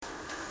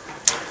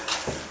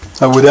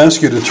I would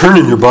ask you to turn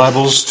in your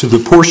Bibles to the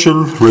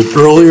portion read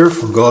earlier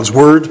from God's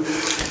Word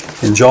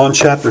in John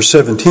chapter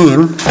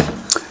 17.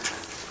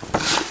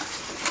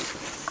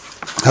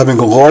 Having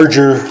a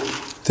larger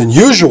than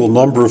usual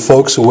number of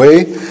folks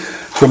away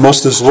from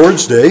us this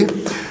Lord's Day,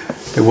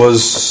 it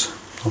was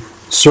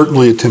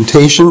certainly a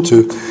temptation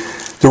to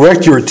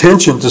direct your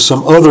attention to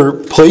some other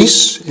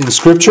place in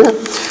Scripture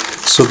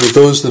so that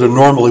those that are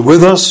normally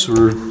with us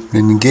or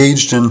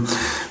engaged in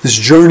this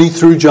journey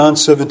through John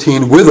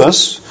 17 with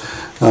us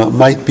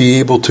might be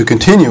able to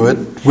continue it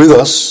with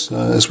us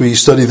as we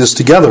study this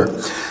together.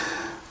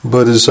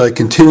 But as I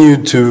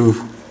continued to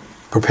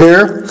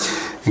prepare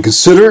and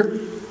consider,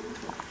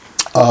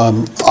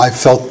 I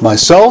felt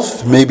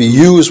myself, maybe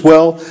you as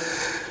well,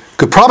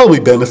 could probably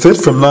benefit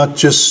from not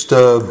just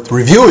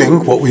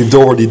reviewing what we've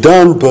already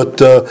done, but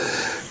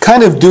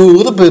kind of do a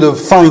little bit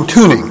of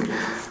fine-tuning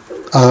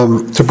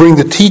to bring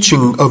the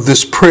teaching of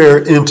this prayer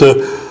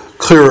into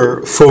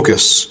clearer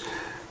focus.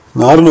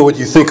 Now, I don't know what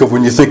you think of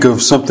when you think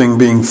of something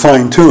being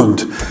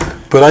fine-tuned,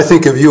 but I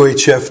think of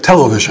UHF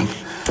television.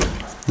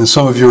 And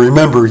some of you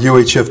remember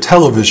UHF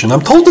television.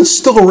 I'm told it's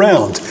still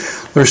around.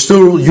 There's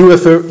still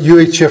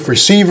UHF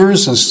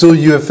receivers and still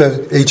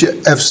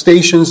UHF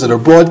stations that are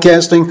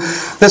broadcasting.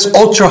 That's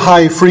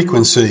ultra-high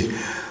frequency.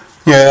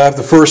 Yeah, I have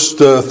the first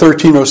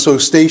 13 or so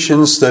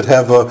stations that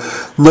have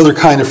another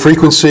kind of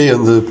frequency,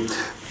 and the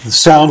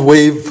sound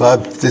wave,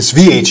 it's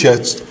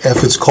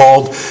VHF it's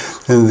called,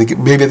 and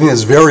maybe I think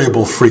it's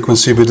variable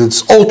frequency, but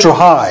it's ultra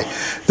high.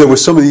 There were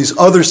some of these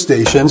other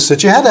stations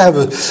that you had to have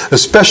a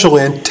special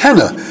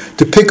antenna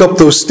to pick up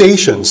those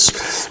stations.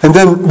 And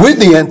then with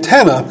the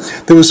antenna,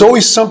 there was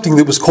always something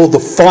that was called the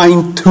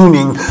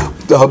fine-tuning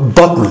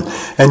button.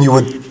 And you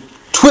would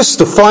twist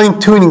the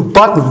fine-tuning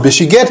button because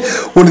you get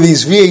one of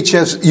these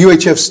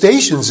UHF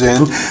stations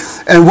in,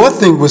 and one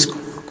thing was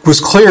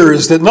clear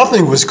is that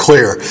nothing was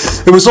clear.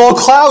 It was all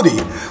cloudy.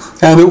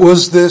 And it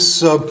was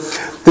this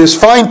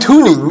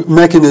fine-tuning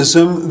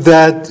mechanism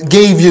that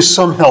gave you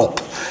some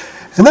help.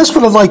 And that's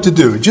what I'd like to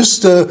do.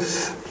 Just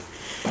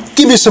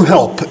give you some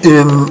help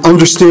in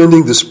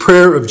understanding this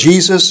prayer of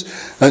Jesus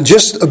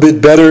just a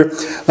bit better,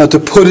 to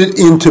put it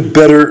into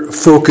better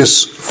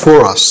focus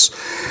for us.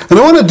 And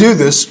I want to do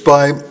this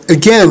by,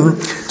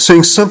 again,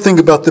 saying something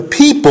about the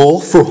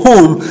people for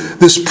whom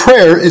this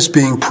prayer is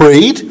being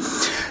prayed.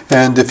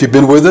 And if you've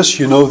been with us,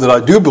 you know that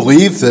I do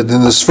believe that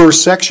in this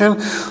first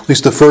section, at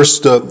least the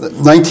first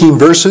 19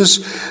 verses,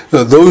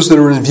 those that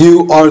are in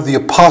view are the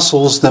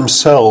apostles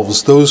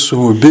themselves, those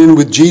who have been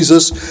with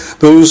Jesus,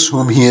 those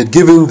whom he had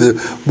given the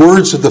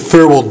words of the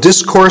farewell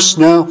discourse.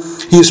 Now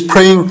he is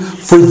praying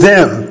for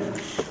them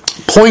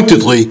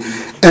pointedly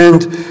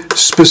and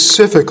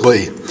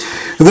specifically.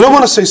 And then I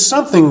want to say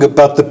something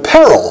about the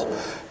peril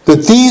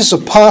that these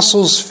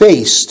apostles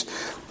faced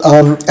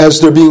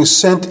as they're being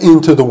sent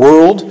into the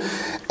world.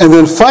 And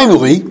then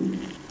finally,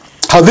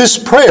 how this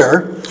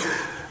prayer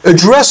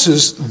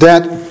addresses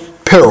that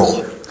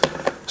peril.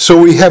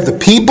 So we have the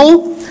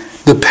people,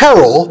 the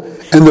peril,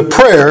 and the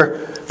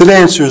prayer that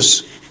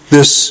answers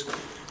this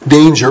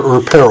danger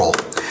or peril.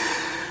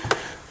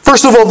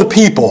 First of all, the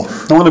people.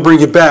 I want to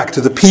bring you back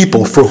to the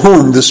people for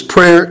whom this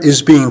prayer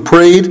is being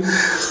prayed.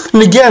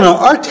 And again,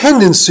 our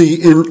tendency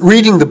in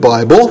reading the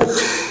Bible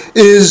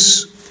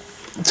is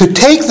to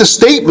take the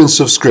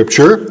statements of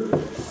Scripture,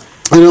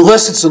 and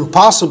unless it's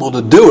impossible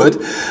to do it,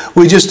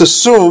 we just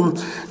assume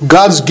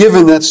God's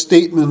given that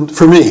statement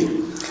for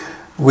me.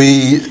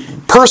 We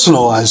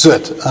personalize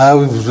it. I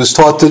was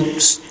taught to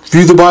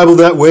view the Bible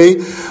that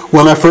way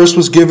when I first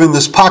was given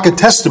this pocket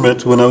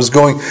testament when I was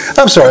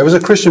I was a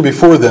Christian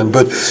before then,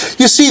 but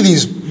you see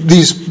these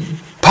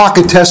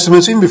pocket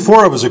testaments even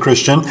before I was a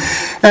Christian,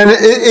 and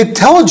it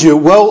tells you,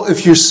 well,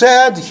 if you're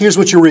sad, here's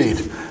what you read.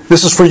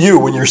 This is for you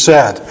when you're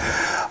sad.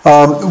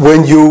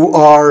 When you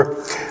are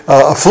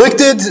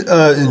afflicted,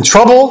 in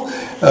trouble,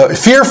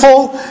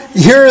 fearful,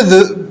 here are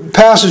the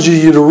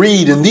passages you to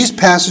read, and these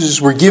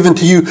passages were given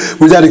to you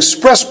with that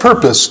express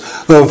purpose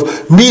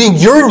of meeting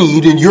your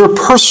need and your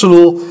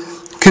personal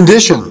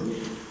condition.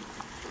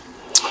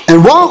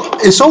 And while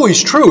it's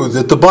always true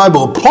that the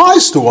Bible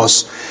applies to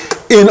us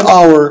in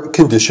our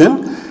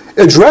condition,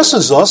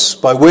 addresses us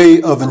by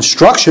way of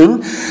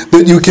instruction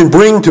that you can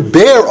bring to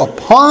bear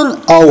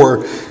upon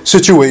our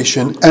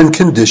situation and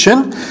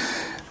condition,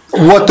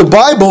 what the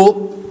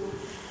Bible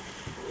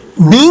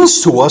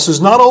means to us is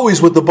not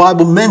always what the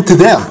Bible meant to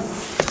them.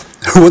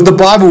 What the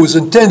Bible was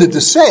intended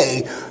to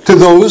say to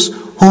those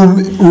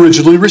whom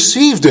originally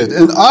received it.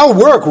 And our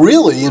work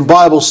really in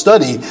Bible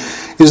study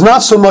is not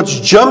so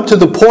much jump to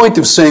the point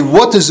of saying,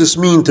 what does this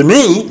mean to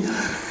me?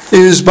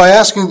 Is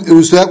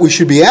that we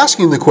should be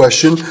asking the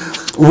question,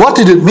 what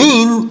did it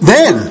mean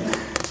then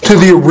to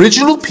the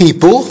original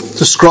people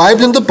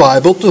described in the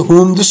Bible to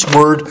whom this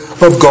word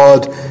of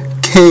God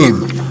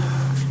came?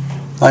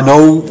 I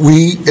know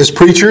we as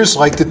preachers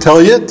like to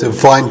tell you to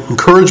find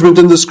encouragement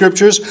in the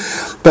Scriptures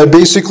by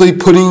basically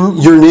putting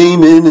your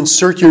name in,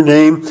 insert your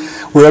name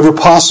wherever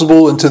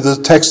possible into the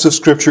text of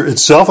Scripture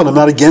itself, and I'm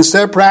not against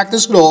that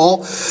practice at all,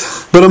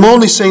 but I'm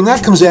only saying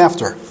that comes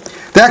after.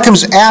 That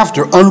comes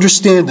after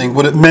understanding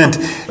what it meant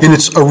in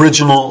its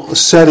original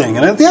setting.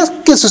 And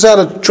that gets us out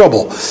of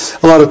trouble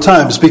a lot of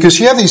times, because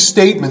you have these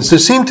statements that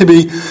seem to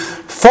be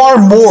far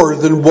more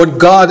than what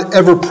God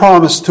ever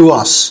promised to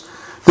us,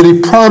 that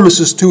He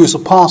promises to His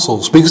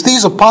apostles. Because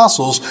these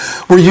apostles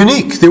were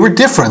unique. They were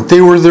different.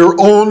 They were their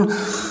own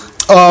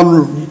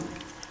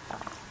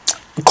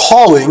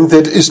calling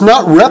that is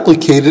not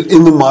replicated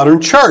in the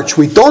modern church.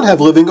 We don't have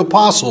living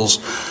apostles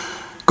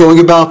going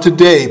about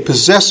today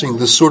possessing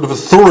this sort of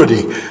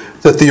authority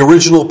that the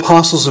original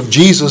apostles of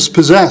Jesus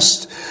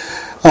possessed.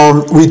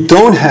 We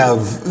don't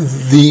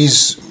have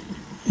these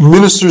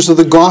ministers of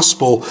the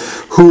gospel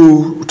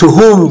to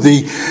whom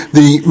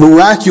the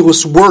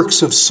miraculous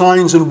works of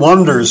signs and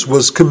wonders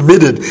was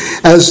committed,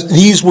 as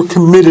these were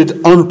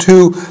committed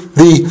unto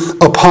the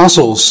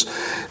apostles.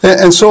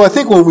 And so I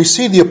think when we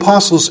see the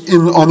apostles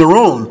on their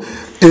own,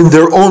 in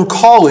their own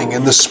calling,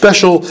 and the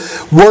special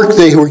work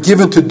they were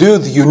given to do,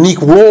 the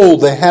unique role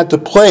they had to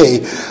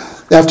play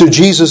after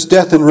Jesus'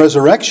 death and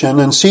resurrection,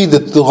 and see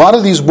that a lot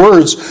of these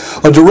words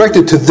are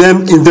directed to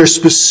them in their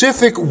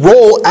specific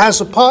role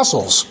as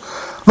apostles.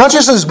 Not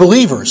just as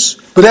believers,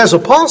 but as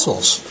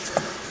apostles.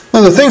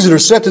 Now, the things that are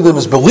said to them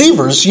as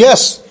believers,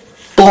 yes,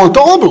 belong to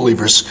all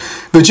believers.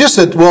 But just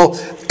that, well,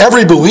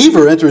 every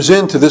believer enters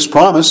into this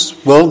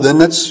promise, well, then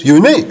that's you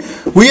and me.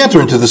 We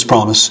enter into this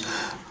promise.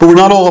 But we're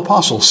not all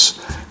apostles.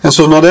 And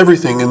so not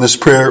everything in this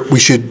prayer we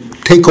should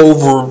take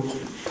over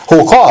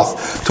whole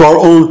cloth to our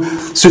own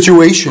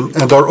situation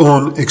and our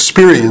own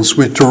experience,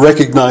 to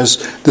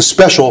recognize the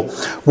special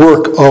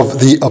work of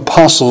the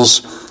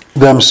apostles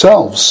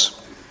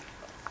themselves.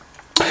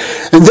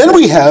 And then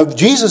we have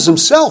Jesus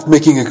Himself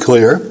making it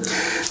clear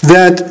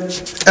that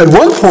at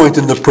one point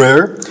in the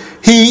prayer,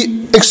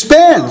 He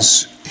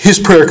expands His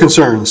prayer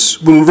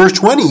concerns. When in verse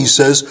 20 He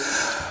says,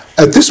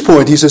 at this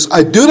point He says,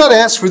 I do not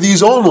ask for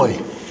these only,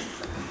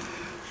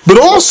 but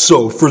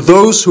also for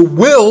those who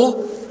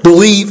will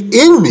believe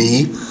in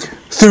me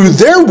through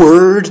their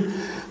word,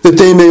 that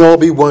they may all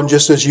be one,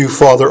 just as you,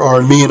 Father,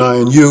 are in me and I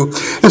in you.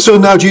 And so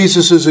now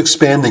Jesus is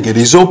expanding it.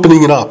 He's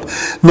opening it up,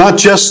 not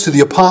just to the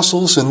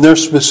apostles and their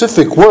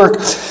specific work,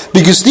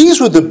 because these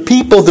were the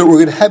people that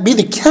were going to be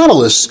the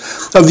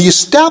catalysts of the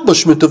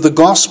establishment of the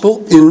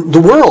gospel in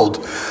the world.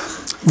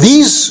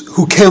 These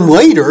who came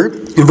later,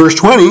 in verse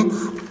 20,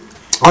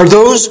 are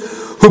those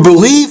who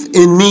believe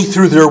in me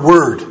through their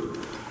word.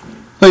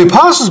 Now, the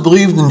apostles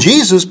believed in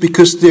Jesus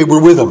because they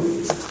were with Him.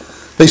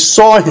 They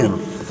saw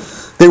Him.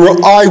 They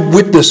were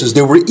eyewitnesses.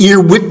 They were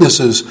ear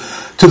witnesses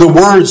to the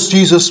words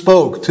Jesus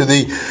spoke, to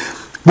the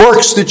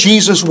works that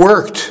Jesus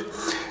worked.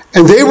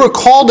 And they were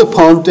called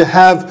upon to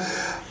have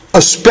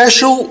a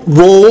special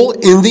role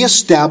in the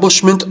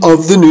establishment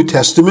of the New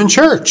Testament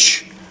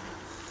church.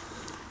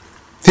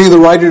 Think of the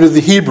writer of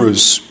the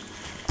Hebrews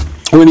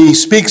when he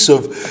speaks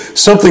of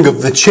something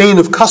of the chain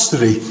of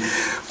custody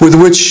with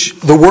which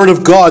the Word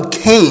of God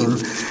came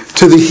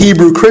to the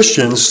Hebrew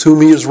Christians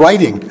whom he is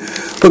writing.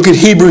 Look at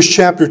Hebrews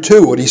chapter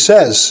 2, what he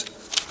says.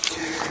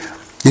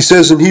 He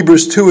says in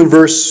Hebrews 2 and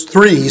verse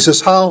 3, he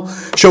says, how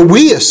shall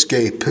we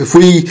escape if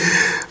we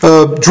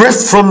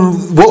drift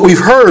from what we've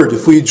heard,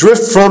 if we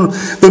drift from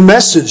the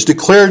message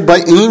declared by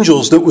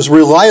angels that was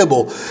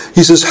reliable?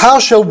 He says, how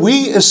shall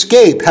we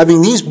escape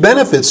having these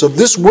benefits of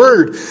this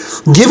word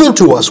given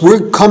to us?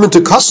 We're come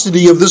into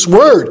custody of this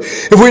word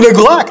if we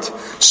neglect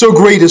so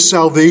great is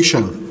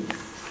salvation.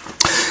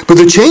 But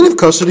the chain of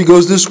custody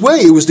goes this way.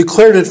 It was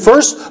declared at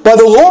first by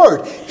the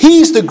Lord.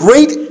 He's the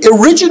great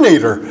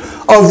originator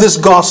of this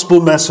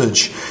gospel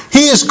message.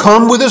 He has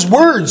come with His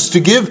words to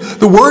give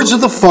the words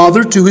of the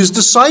Father to His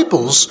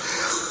disciples.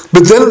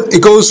 But then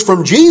it goes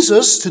from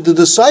Jesus to the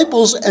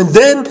disciples and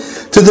then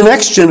to the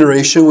next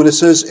generation when it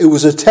says it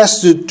was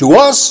attested to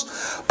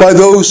us by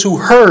those who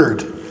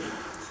heard.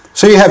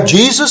 So you have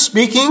Jesus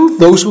speaking,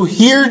 those who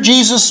hear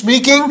Jesus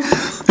speaking,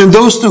 and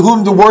those to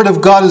whom the Word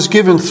of God is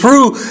given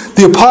through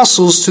the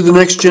apostles to the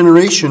next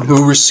generation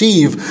who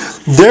receive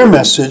their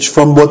message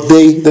from what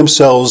they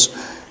themselves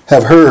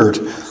have heard.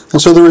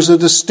 And so there is a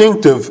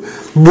distinctive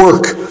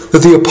work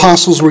that the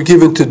apostles were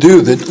given to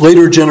do that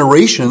later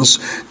generations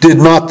did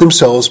not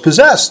themselves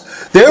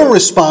possess. They were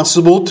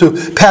responsible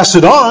to pass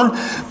it on,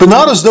 but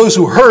not as those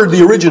who heard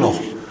the original.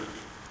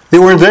 They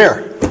weren't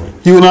there.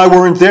 You and I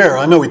weren't there.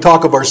 I know we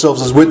talk of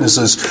ourselves as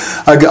witnesses.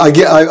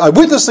 I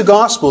witnessed the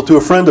gospel to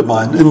a friend of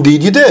mine.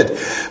 Indeed, you did.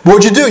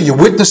 What'd you do? You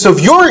witnessed of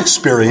your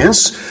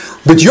experience,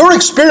 but your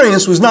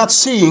experience was not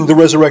seeing the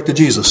resurrected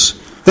Jesus.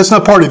 That's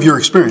not part of your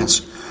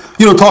experience.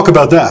 You don't talk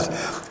about that.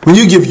 When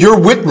you give your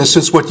witness,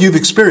 it's what you've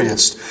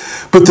experienced.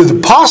 But the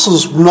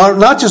apostles were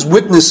not just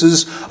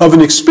witnesses of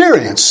an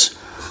experience.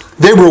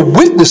 They were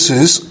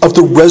witnesses of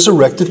the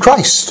resurrected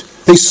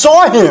Christ. They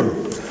saw Him.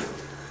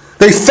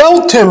 They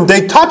felt Him.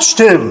 They touched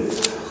Him.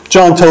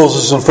 John tells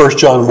us in 1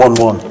 John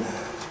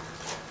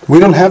 1:1. We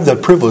don't have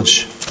that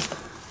privilege.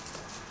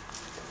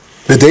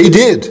 But they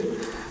did.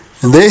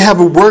 And they have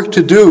a work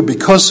to do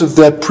because of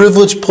that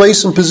privileged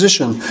place and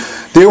position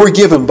they were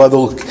given by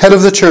the head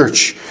of the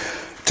church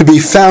to be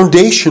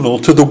foundational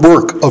to the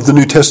work of the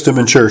New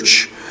Testament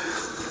church.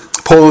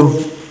 Paul in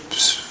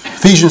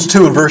Ephesians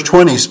 2 and verse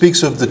 20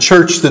 speaks of the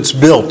church that's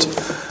built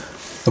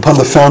upon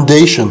the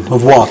foundation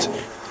of what?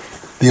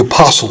 The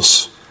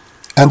apostles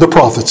and the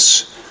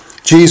prophets.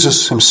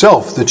 Jesus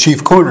himself, the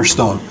chief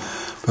cornerstone.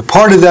 But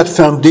part of that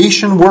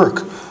foundation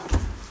work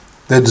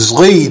that is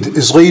laid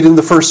in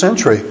the first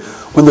century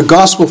when the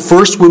gospel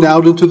first went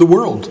out into the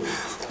world.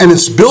 And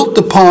it's built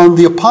upon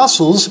the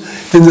apostles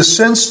in the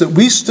sense that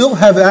we still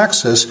have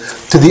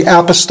access to the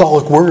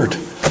apostolic word.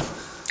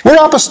 We're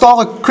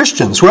apostolic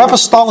Christians. We're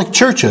apostolic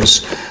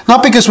churches.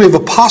 Not because we have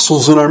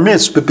apostles in our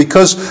midst, but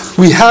because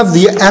we have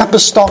the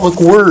apostolic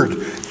word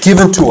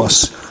given to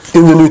us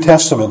in the New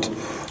Testament.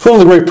 It's one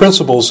of the great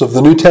principles of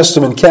the New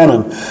Testament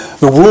canon,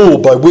 the rule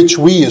by which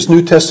we as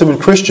New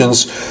Testament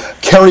Christians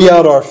carry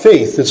out our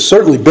faith. It's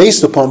certainly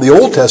based upon the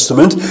Old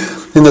Testament,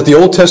 in that the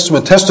Old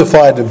Testament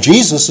testified of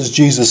Jesus, as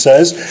Jesus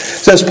says.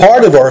 It's as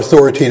part of our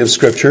authoritative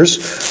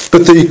scriptures.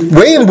 But the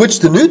way in which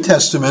the New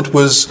Testament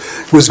was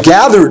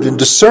gathered and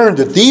discerned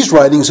that these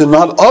writings and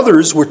not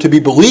others were to be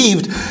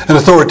believed and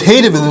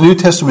authoritative in the New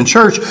Testament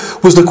church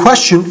was the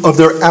question of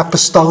their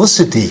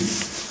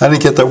apostolicity. I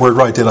didn't get that word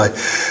right, did I?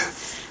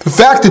 The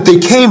fact that they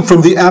came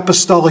from the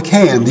apostolic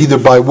hand, either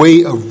by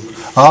way of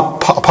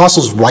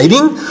apostles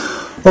writing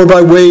or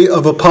by way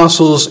of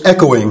apostles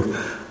echoing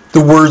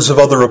the words of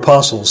other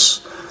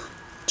apostles.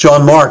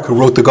 John Mark, who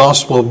wrote the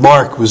Gospel of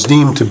Mark, was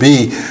deemed to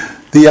be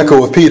the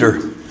echo of Peter.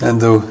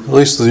 And at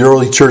least the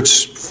early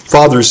church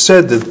fathers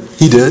said that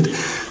he did.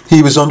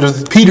 He was under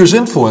Peter's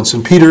influence,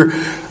 and Peter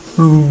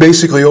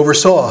basically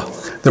oversaw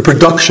the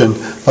production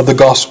of the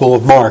Gospel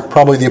of Mark.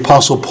 Probably the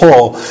Apostle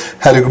Paul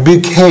had a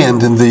big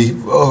hand in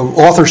the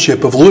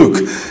authorship of Luke,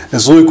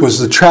 as Luke was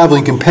the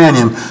traveling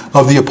companion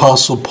of the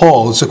Apostle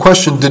Paul. It's a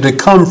question, did it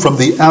come from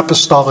the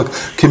apostolic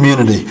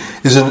community?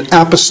 Is it an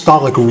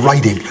apostolic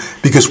writing?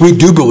 Because we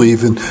do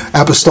believe in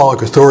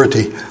apostolic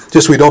authority.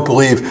 Just we don't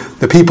believe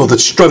the people that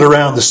strut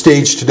around the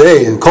stage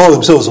today and call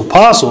themselves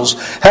apostles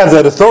have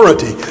that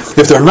authority.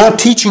 If they're not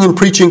teaching and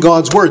preaching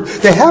God's word,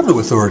 they have no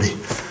authority.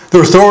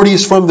 Their authority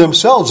is from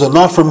themselves and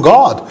not from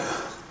God.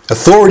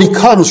 Authority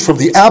comes from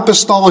the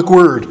apostolic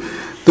word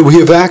that we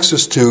have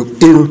access to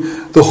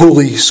in the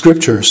Holy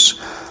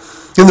Scriptures.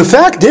 And the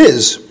fact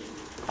is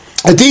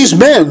that these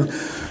men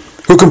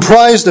who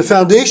comprised the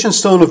foundation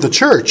stone of the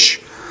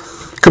church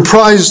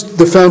comprised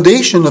the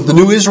foundation of the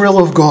new Israel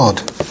of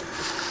God.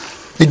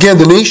 Again,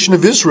 the nation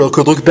of Israel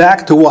could look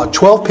back to what?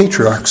 12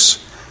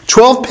 patriarchs.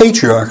 12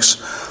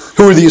 patriarchs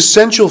who were the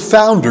essential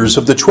founders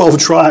of the 12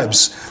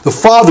 tribes, the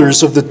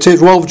fathers of the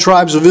 12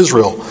 tribes of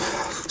Israel.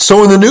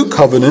 So in the New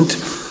Covenant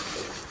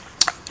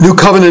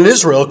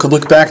Israel could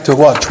look back to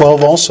what?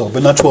 12 also,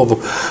 but not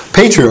 12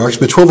 patriarchs,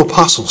 but 12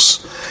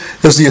 apostles,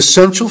 as the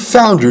essential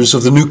founders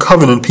of the New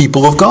Covenant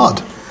people of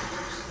God.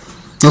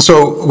 And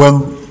so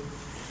when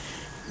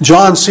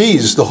John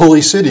sees the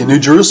holy city, New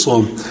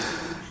Jerusalem,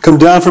 come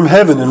down from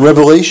heaven in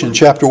Revelation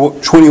chapter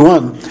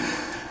 21,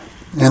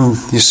 and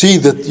you see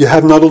that you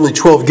have not only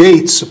 12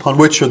 gates upon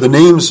which are the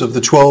names of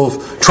the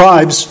 12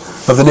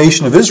 tribes of the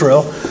nation of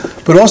Israel,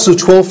 but also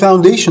 12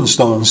 foundation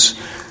stones,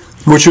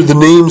 which are the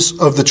names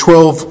of the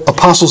 12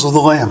 apostles of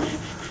the Lamb.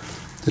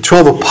 The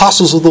 12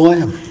 apostles of the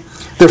Lamb.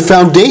 They're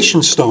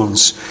foundation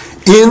stones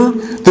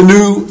in the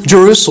New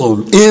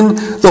Jerusalem, in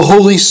the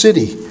holy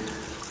city,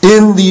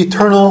 in the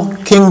eternal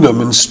kingdom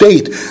and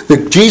state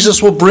that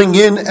Jesus will bring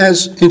in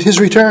as in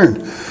his return.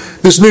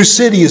 This new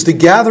city is the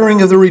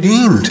gathering of the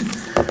redeemed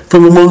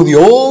from among the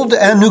old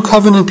and new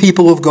covenant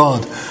people of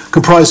God,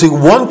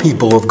 comprising one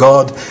people of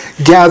God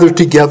gathered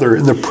together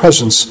in the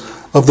presence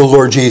of the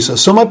Lord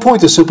Jesus. So my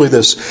point is simply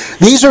this.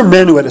 These are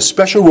men who had a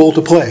special role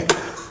to play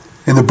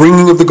in the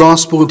bringing of the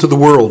gospel into the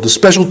world, a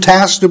special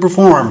task to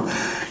perform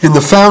in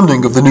the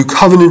founding of the new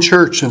covenant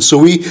church. And so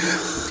we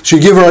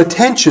should give our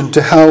attention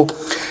to how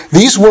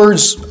these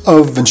words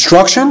of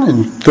instruction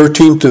in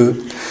 13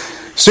 to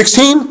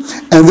 16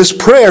 and this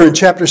prayer in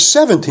chapter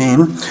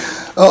 17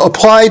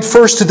 applied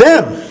first to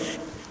them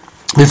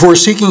before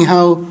seeking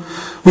how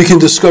we can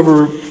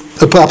discover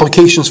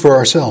applications for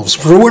ourselves.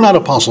 For we're not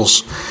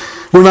apostles.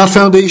 We're not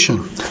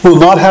foundation. We'll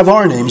not have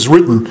our names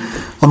written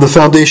on the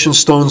foundation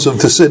stones of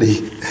the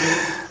city.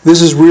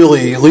 This is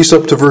really, at least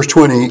up to verse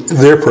 20,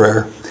 their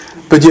prayer.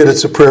 But yet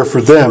it's a prayer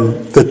for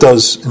them that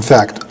does, in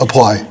fact,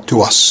 apply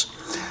to us.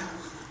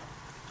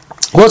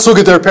 Let's look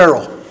at their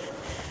peril.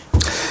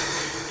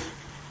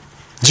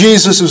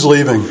 Jesus is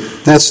leaving.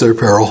 That's their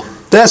peril.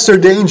 That's their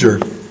danger.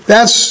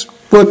 That's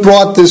what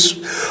brought this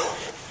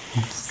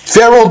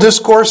farewell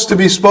discourse to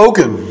be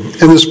spoken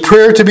and this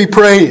prayer to be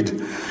prayed.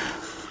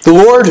 The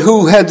Lord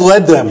who had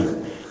led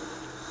them,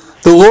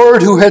 the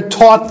Lord who had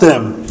taught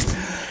them,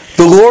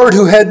 the Lord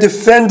who had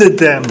defended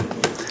them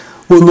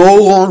will no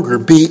longer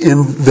be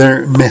in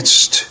their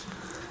midst.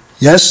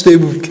 Yes, they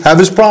have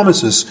his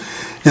promises.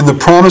 In the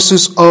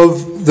promises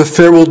of the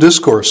farewell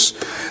discourse,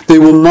 they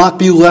will not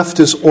be left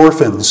as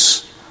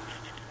orphans.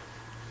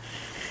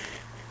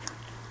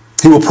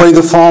 He will pray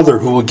the Father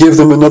who will give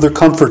them another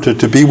comforter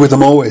to be with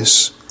them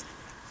always.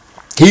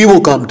 He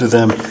will come to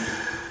them.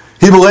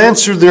 He will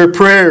answer their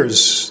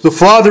prayers. The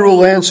Father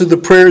will answer the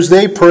prayers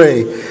they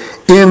pray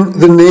in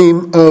the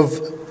name of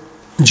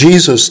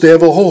Jesus. They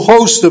have a whole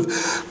host of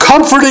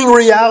comforting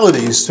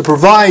realities to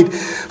provide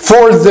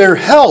for their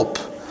help,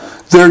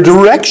 their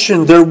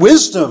direction, their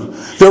wisdom,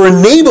 their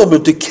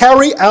enablement to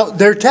carry out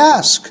their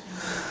task.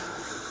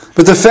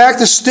 But the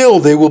fact is still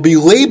they will be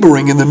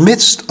laboring in the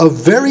midst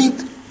of very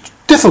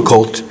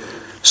difficult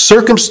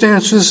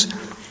circumstances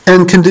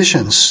and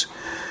conditions.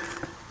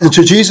 And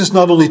so Jesus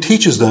not only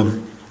teaches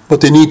them what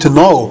they need to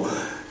know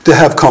to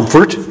have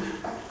comfort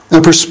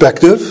and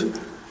perspective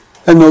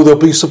and know they'll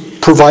be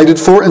provided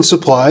for and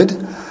supplied,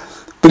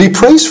 but He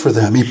prays for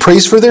them. He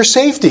prays for their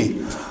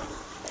safety.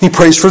 He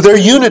prays for their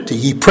unity.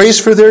 He prays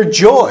for their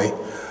joy.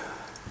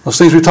 Those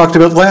things we talked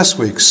about last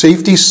week.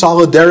 Safety,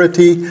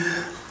 solidarity,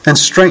 and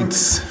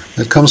strength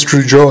that comes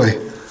through joy.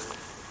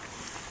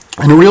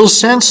 In a real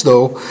sense,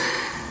 though,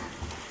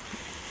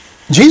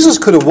 Jesus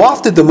could have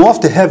wafted them off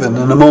to heaven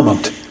in a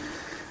moment.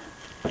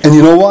 And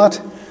you know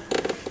what?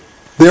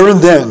 There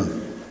and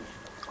then,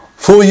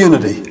 full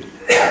unity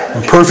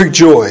and perfect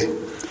joy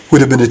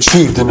would have been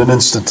achieved in an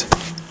instant.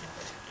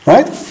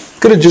 Right?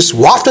 Could have just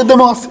wafted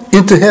them off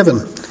into heaven.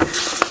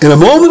 In a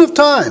moment of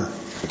time,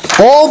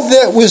 all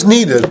that was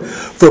needed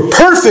for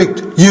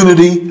perfect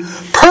unity,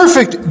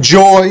 perfect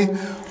joy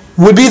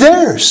would be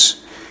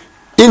theirs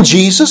in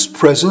Jesus'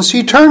 presence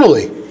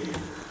eternally.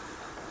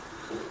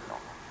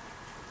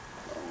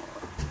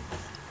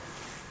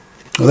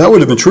 Well, that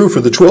would have been true for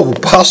the 12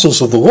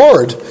 apostles of the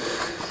Lord.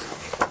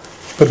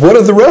 But what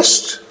of the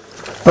rest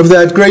of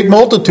that great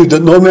multitude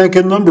that no man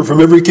can number from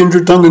every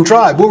kindred, tongue, and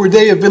tribe? What would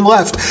they have been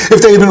left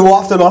if they had been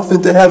wafted off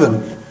into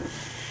heaven?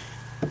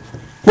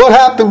 What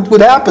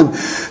would happen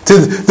to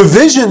the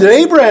vision that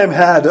Abraham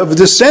had of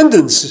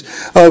descendants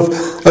of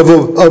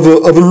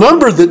a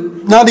number that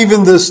not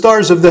even the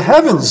stars of the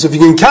heavens, if you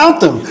can count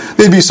them,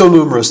 they'd be so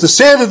numerous. The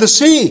sand of the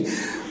sea.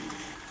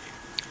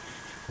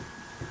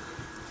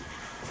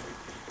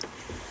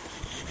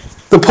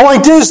 The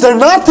point is, they're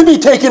not to be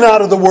taken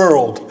out of the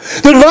world.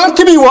 They're not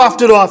to be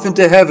wafted off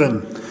into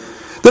heaven.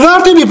 They're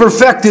not to be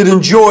perfected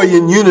in joy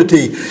and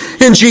unity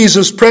in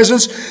Jesus'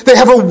 presence. They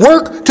have a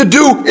work to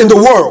do in the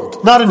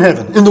world, not in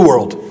heaven, in the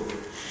world.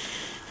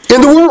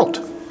 In the world.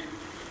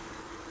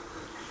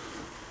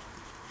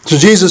 So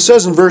Jesus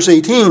says in verse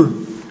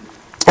 18,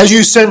 "As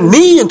you sent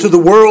me into the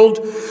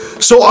world,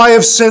 so I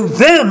have sent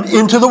them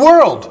into the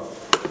world."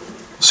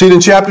 See it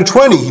in chapter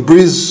 20. He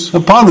breathes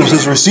upon them. He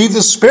says, "Receive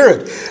the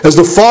Spirit. As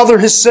the Father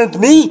has sent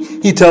me,"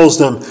 he tells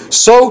them,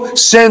 "so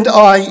send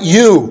I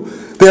you."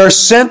 They are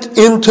sent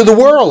into the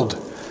world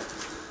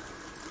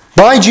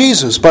by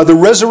Jesus, by the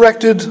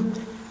resurrected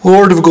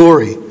Lord of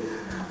glory.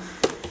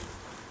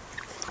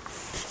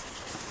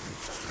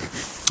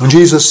 And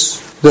Jesus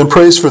then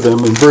prays for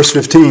them in verse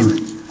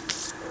 15.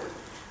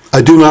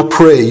 "I do not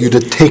pray you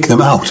to take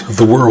them out of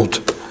the world."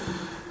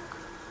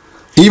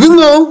 Even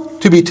though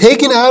to be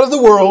taken out of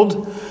the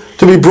world,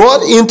 to be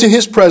brought into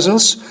His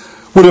presence,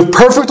 would have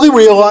perfectly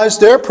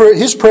realized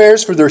His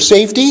prayers for their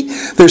safety,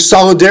 their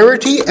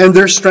solidarity, and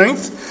their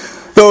strength,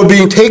 though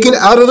being taken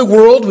out of the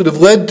world would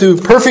have led to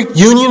perfect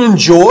union and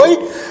joy,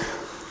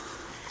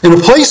 in a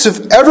place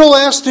of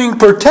everlasting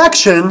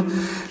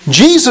protection,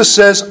 Jesus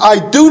says, "I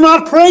do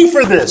not pray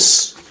for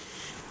this."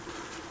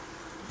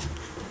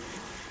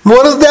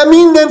 What does that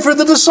mean then for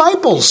the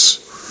disciples?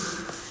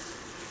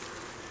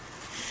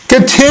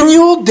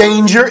 Continual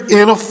danger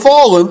in a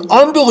fallen,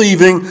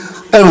 unbelieving,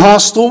 and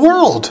hostile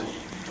world.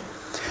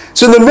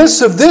 It's in the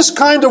midst of this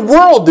kind of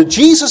world that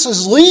Jesus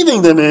is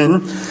leaving them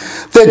in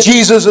that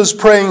Jesus is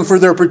praying for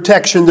their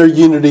protection, their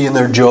unity, and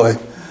their joy.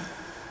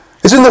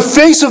 It's in the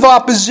face of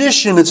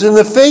opposition. It's in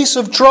the face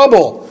of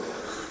trouble.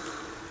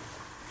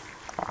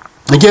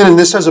 Again, and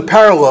this has a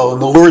parallel in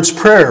the Lord's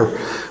Prayer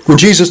when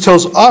Jesus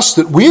tells us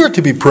that we are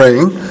to be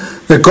praying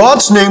that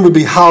God's name would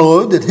be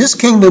hallowed, that His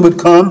kingdom would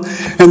come,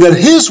 and that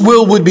His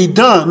will would be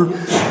done.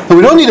 And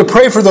we don't need to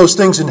pray for those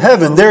things in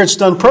heaven. There it's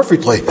done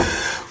perfectly.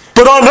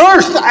 But on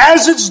earth,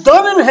 as it's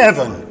done in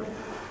heaven.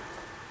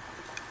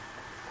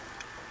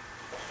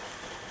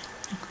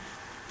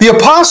 The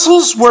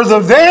apostles were the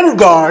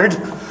vanguard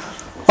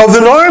of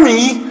an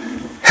army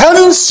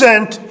heaven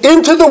sent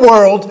into the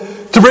world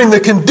to bring the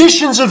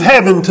conditions of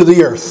heaven to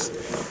the earth.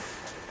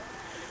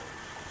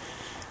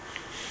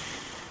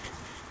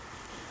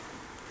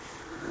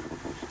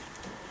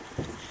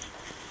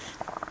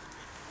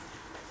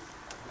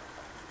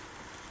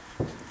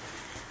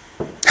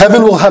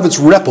 Heaven will have its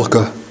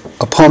replica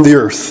upon the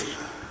earth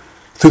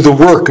through the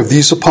work of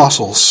these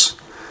apostles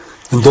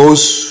and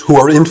those who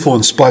are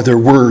influenced by their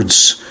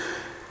words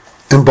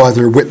and by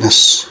their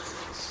witness.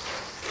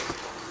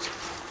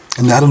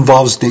 And that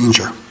involves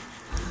danger.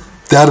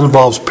 That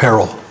involves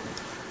peril.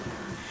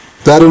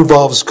 That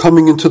involves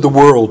coming into the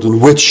world in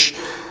which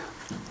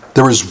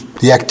there is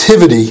the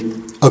activity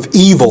of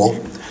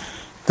evil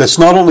that's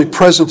not only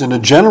present in a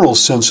general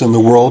sense in the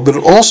world, but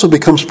it also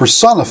becomes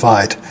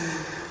personified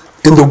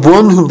in the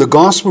one whom the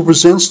gospel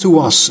presents to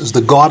us as the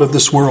God of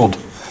this world.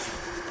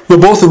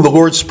 Both in the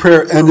Lord's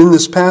Prayer and in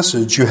this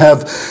passage, you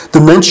have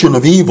the mention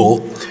of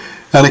evil,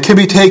 and it can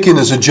be taken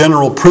as a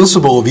general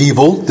principle of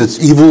evil that's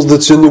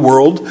in the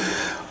world,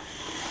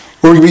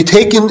 or it can be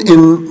taken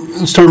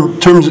in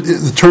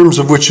terms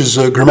of which is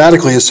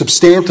grammatically a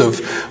substantive,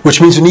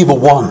 which means an evil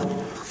one,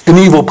 an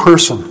evil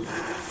person,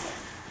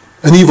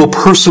 an evil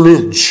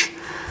personage.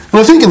 And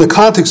I think in the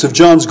context of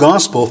John's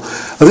Gospel,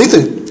 I think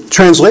the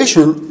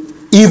translation,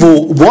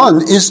 evil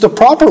one, is the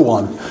proper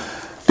one.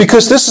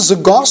 Because this is a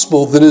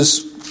gospel that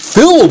is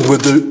filled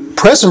with the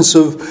presence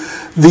of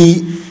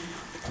the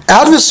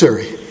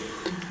adversary.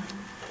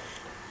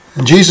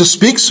 And Jesus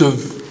speaks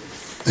of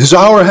his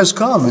hour has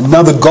come, and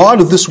now the God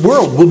of this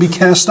world will be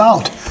cast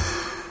out.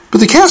 But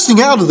the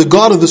casting out of the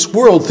God of this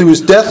world through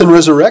his death and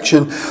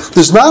resurrection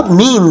does not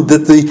mean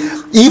that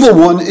the evil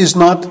one is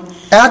not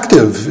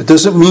active. It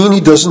doesn't mean he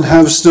doesn't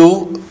have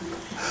still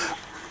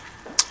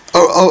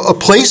a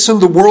place in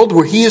the world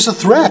where he is a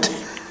threat.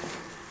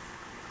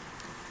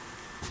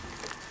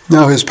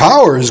 Now his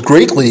power is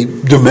greatly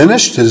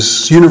diminished.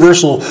 His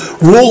universal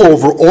rule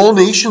over all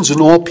nations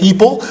and all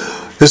people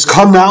has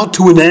come now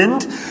to an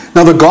end.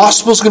 Now the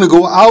gospel is going to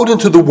go out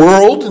into the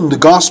world, and the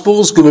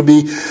gospel is going to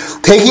be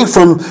taking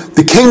from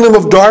the kingdom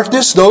of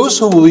darkness those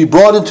who will be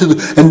brought into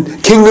the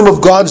kingdom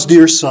of God's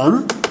dear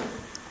Son.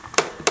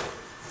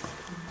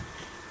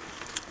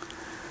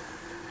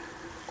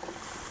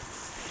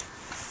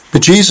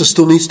 But Jesus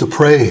still needs to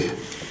pray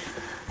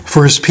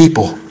for his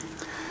people,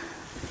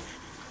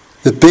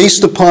 that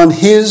based upon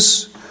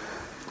his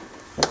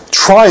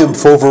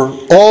triumph over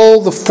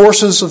all the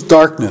forces of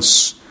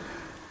darkness,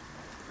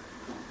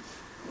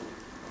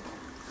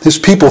 his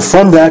people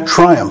from that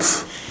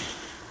triumph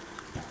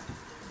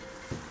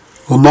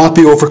will not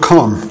be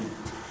overcome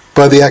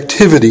by the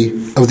activity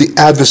of the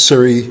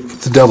adversary,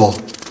 the devil.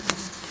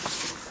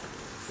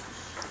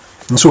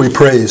 And so he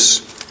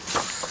prays.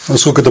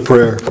 Let's look at the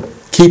prayer.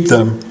 Keep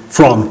them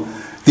from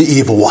the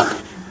evil one.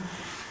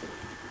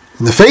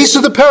 In the face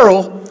of the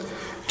peril,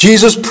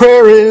 Jesus'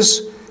 prayer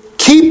is,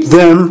 keep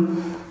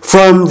them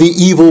from the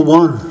evil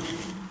one.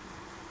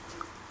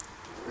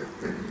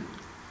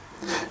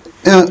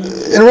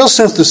 In a real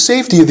sense, the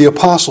safety of the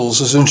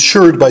apostles is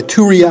ensured by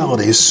two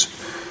realities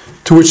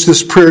to which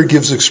this prayer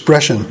gives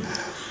expression.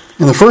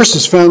 And the first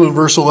is found in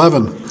verse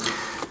 11.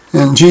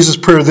 And Jesus'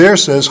 prayer there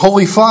says,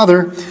 Holy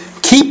Father,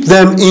 keep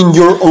them in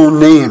your own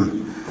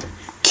name.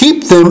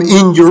 Keep them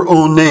in your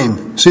own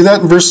name. See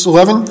that in verse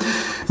 11?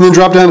 And then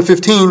drop down to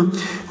 15.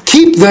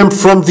 Keep them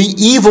from the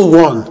evil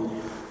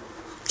one.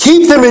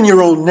 Keep them in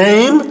your own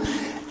name,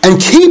 and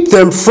keep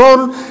them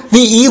from the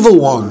evil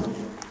one.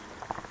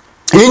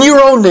 In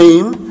your own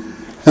name,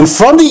 and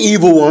from the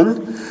evil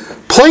one,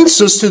 points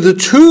us to the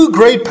two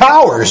great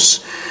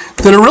powers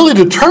that are really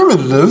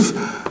determinative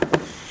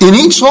in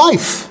each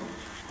life.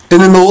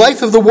 And in the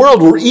life of the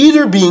world, we're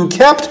either being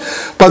kept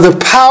by the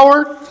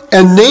power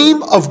and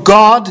name of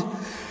God,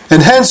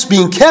 and hence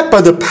being kept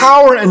by the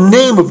power and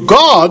name of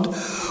God,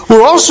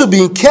 we're also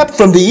being kept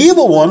from the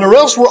evil one, or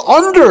else we're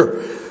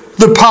under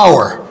the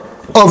power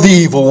of the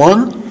evil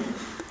one,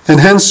 and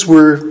hence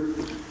we're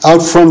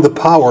out from the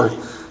power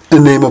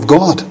and name of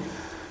God.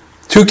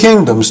 Two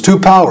kingdoms, two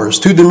powers,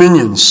 two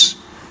dominions,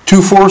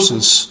 two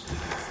forces.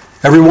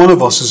 Every one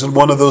of us is in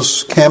one of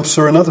those camps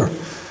or another.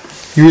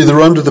 You're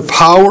either under the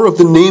power of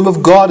the name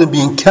of God and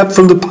being kept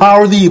from the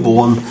power of the evil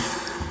one.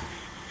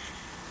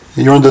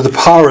 You're under the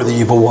power of the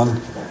evil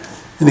one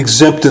and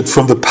exempted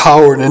from the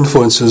power and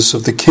influences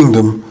of the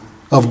kingdom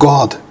of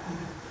God.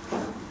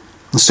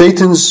 And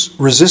Satan's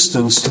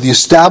resistance to the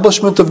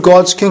establishment of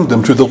God's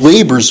kingdom through the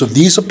labors of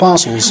these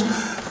apostles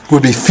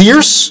would be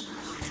fierce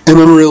and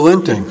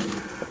unrelenting.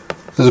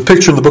 There's a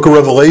picture in the book of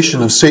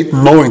Revelation of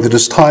Satan knowing that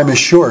his time is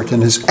short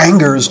and his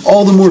anger is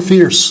all the more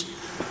fierce.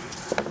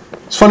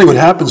 It's funny what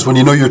happens when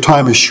you know your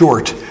time is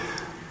short.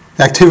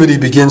 Activity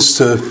begins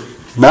to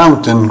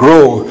mount and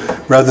grow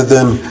rather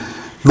than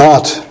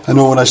not. I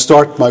know when I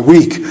start my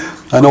week,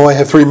 I know I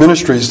have 3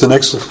 ministries the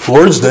next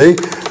Lord's Day,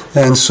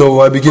 and so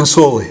I begin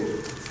slowly.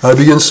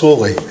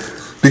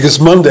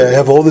 Because Monday I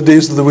have all the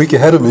days of the week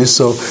ahead of me,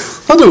 so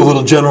I'll do a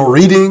little general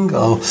reading.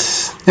 I'll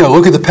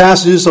look at the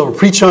passages I'll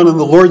preach on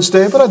the Lord's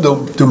Day, but I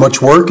don't do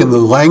much work in the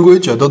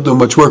language. I don't do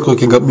much work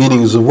looking up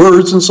meanings of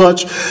words and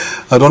such.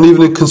 I don't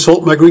even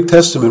consult my Greek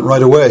Testament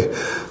right away.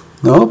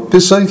 No,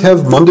 just I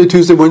have Monday,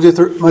 Tuesday, Wednesday,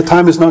 Thursday. My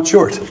time is not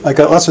short. I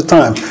got lots of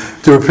time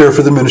to prepare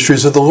for the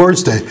ministries of the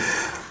Lord's Day.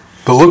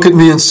 But look at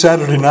me on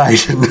Saturday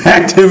night, and the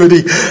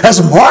activity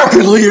has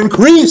markedly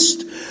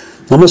increased.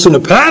 Almost in a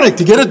panic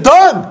to get it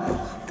done.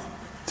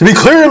 To be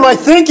clear in my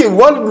thinking,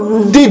 what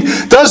indeed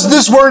does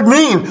this word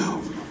mean?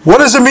 What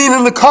does it mean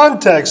in the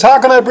context? How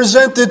can I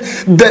present it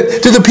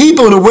to the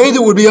people in a way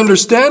that would be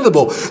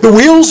understandable? The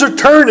wheels are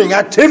turning.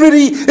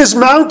 Activity is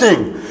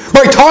mounting.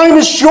 My time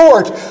is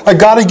short. I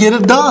got to get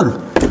it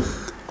done.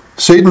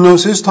 Satan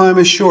knows his time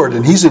is short,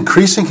 and he's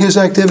increasing his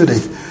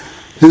activity.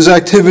 His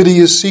activity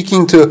is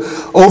seeking to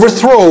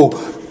overthrow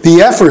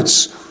the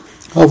efforts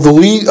of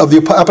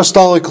the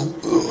apostolic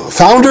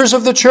founders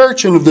of the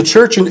church and of the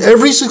church in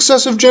every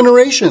successive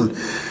generation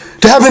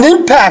to have an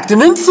impact,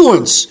 an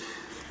influence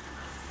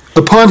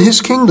upon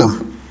his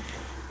kingdom.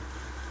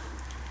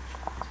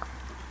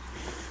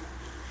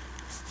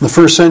 In the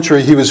first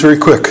century, he was very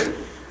quick,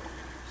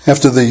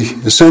 after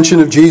the ascension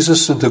of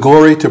Jesus into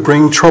glory, to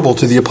bring trouble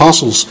to the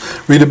apostles.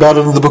 Read about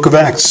it in the book of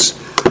Acts.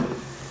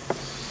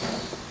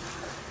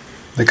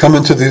 They come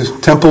into the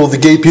temple of the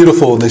Gate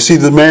Beautiful, and they see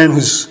the man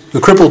who's the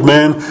crippled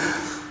man. And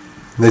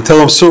they tell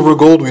him, silver and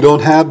gold we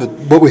don't have, but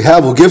what we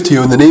have we'll give to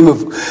you. In the name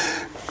of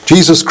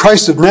Jesus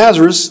Christ of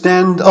Nazareth,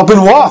 stand up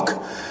and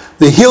walk.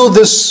 They healed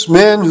this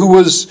man who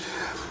was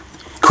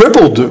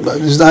crippled.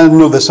 I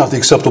know that's not the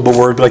acceptable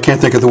word, but I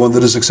can't think of the one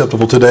that is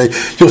acceptable today.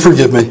 You'll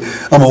forgive me.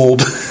 I'm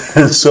old.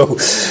 And so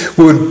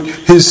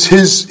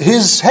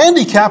his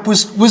handicap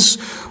was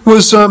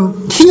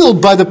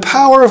healed by the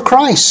power of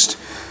Christ.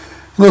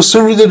 No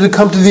sooner did it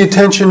come to the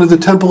attention of the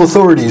temple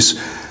authorities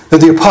that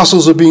the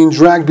apostles are being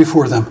dragged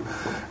before them.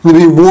 And they're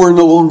being warned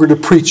no longer to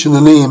preach in the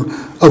name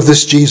of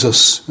this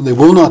Jesus. And they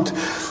will not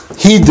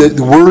heed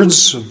the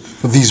words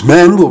of these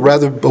men, will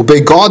rather obey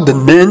God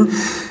than men.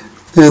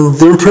 And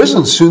they're in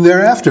prison soon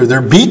thereafter.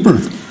 They're beaten.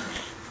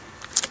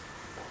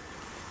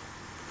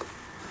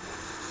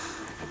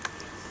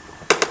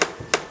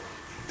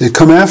 They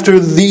come after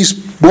these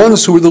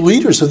ones who were the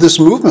leaders of this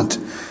movement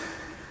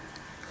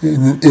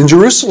in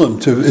Jerusalem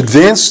to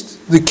advance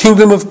the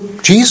kingdom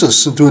of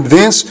Jesus and to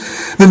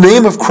advance the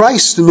name of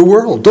Christ in the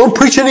world. Don't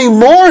preach any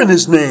more in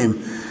his name.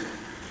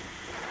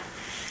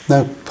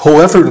 That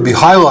whole effort will be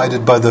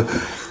highlighted by the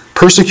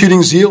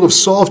persecuting zeal of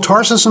Saul of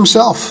Tarsus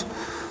himself.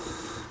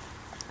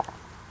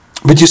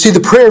 But you see, the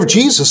prayer of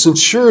Jesus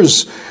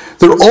ensures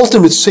their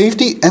ultimate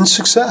safety and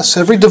success.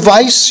 Every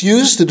device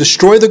used to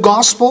destroy the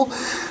gospel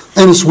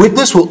and its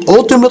witness will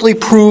ultimately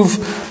prove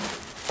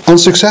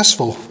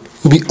unsuccessful.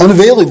 It will be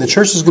unavailing. The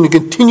church is going to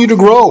continue to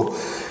grow,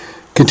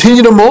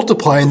 continue to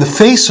multiply in the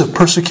face of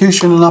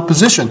persecution and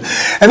opposition.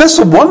 And that's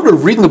the wonder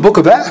of reading the book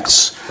of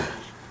Acts.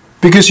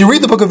 Because you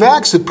read the book of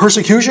Acts, that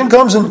persecution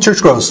comes and the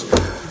church grows.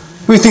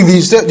 We think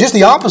just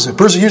the opposite.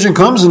 Persecution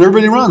comes and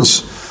everybody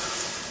runs.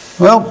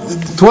 Well,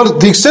 to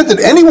the extent that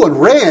anyone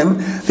ran,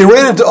 they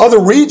ran into other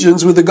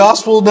regions where the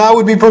gospel now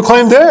would be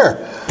proclaimed there.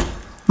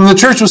 When the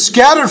church was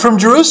scattered from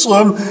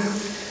Jerusalem,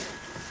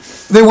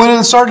 they went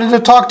and started to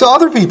talk to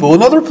other people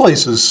in other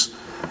places.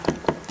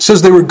 It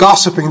says they were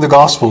gossiping the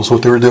gospel is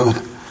what they were doing.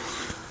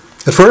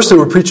 At first they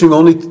were preaching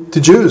only to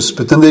Jews,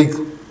 but then they,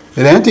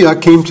 at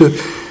Antioch, came to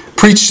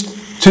preach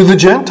to the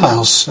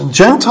Gentiles, and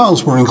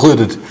Gentiles were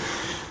included.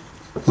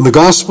 And the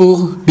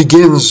gospel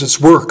begins its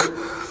work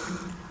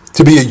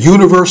to be a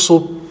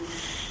universal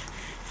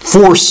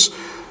force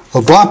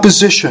of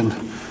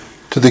opposition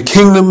to the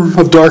kingdom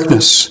of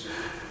darkness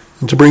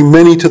and to bring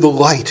many to the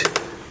light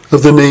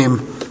of the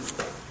name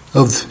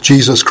of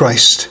Jesus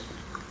Christ.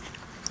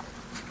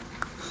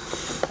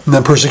 And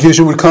that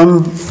persecution would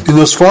come in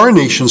those foreign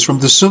nations from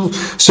the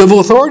civil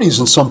authorities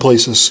in some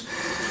places.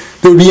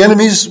 There would be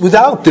enemies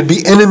without. There would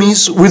be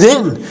enemies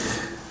within.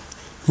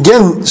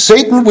 Again,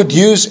 Satan would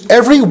use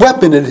every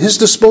weapon at his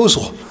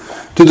disposal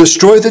to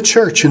destroy the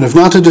church, and if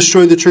not to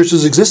destroy the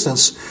church's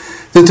existence,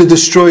 then to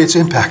destroy its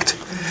impact.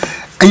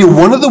 And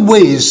one of the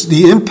ways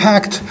the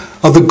impact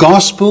of the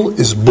gospel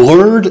is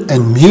blurred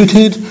and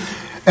muted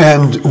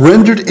and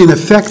rendered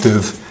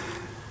ineffective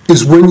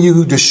is when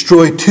you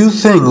destroy two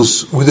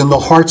things within the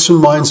hearts and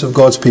minds of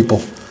God's people.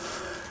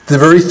 The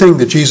very thing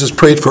that Jesus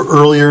prayed for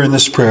earlier in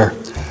this prayer,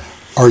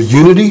 our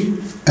unity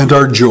and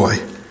our joy.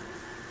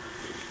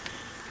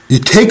 You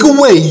take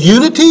away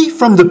unity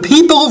from the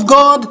people of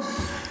God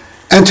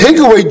and take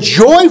away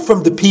joy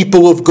from the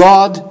people of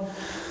God,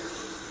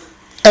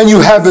 and you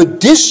have a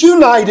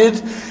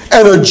disunited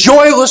and a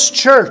joyless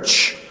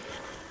church.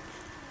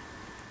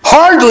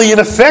 Hardly an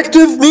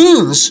effective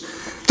means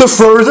to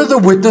further the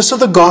witness of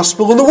the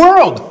gospel in the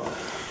world.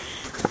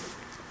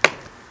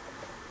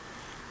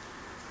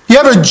 You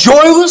have a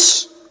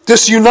joyless,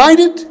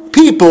 disunited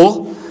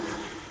people,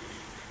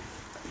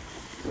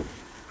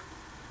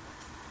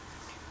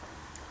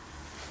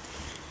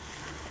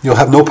 you'll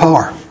have no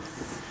power.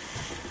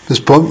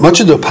 Much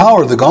of the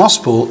power of the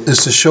gospel is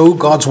to show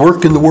God's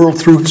work in the world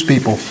through his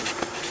people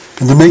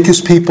and to make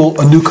his people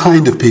a new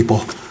kind of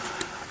people.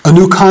 A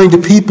new kind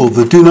of people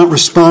that do not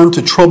respond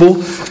to trouble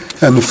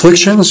and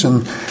afflictions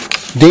and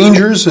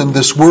dangers in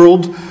this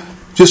world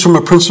just from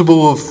a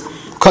principle of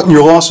cutting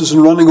your losses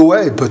and running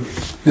away, but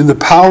in the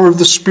power of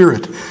the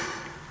Spirit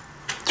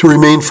to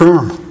remain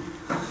firm.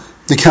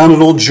 They count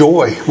it all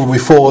joy when we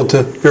fall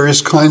into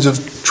various kinds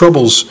of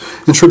troubles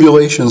and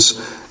tribulations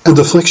and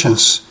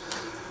afflictions.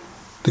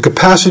 The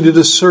capacity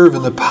to serve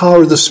in the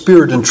power of the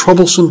Spirit in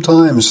troublesome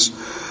times.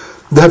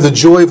 To have the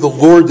joy of the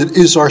Lord that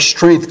is our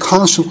strength,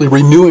 constantly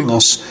renewing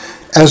us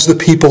as the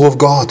people of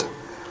God.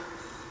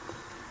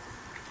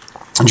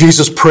 And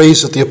Jesus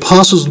prays that the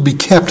apostles will be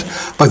kept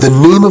by the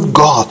name of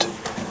God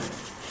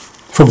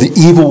from the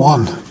evil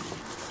one.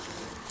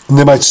 And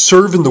they might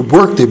serve in the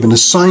work they've been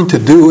assigned to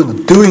do,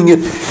 and doing it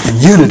in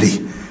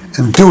unity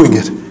and doing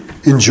it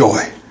in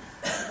joy.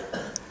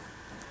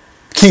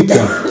 Keep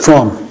them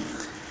from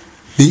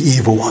the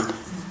evil one.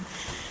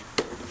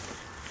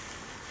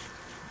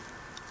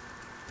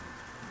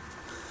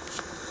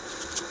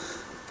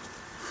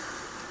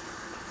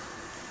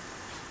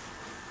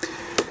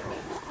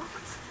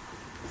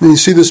 And you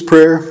see this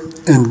prayer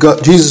and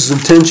Jesus'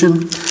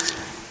 intention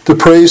to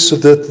pray so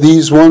that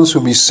these ones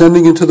whom he's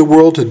sending into the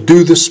world to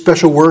do this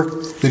special work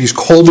that he's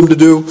called them to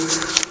do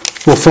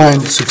will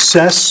find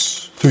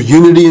success through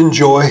unity and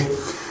joy.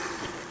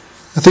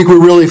 I think we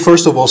really,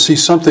 first of all, see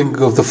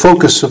something of the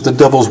focus of the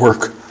devil's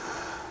work.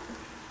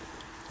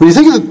 When you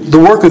think of the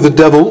work of the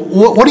devil,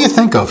 what do you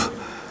think of?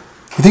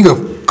 You think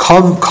of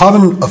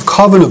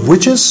coven of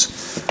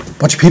witches? A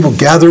bunch of people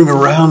gathering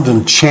around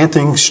and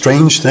chanting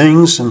strange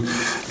things and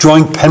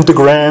drawing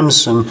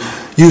pentagrams and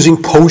using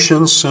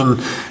potions and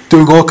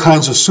doing all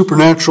kinds of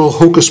supernatural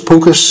hocus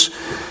pocus,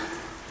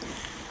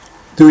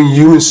 doing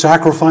human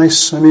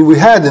sacrifice. I mean, we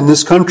had in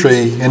this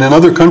country and in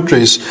other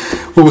countries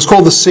what was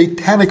called the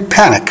Satanic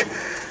Panic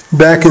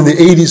back in the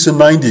 80s and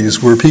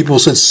 90s, where people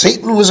said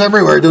Satan was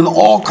everywhere, doing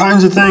all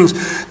kinds of things,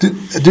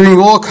 doing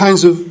all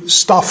kinds of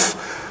stuff.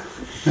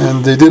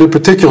 And they did it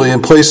particularly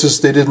in places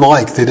they didn't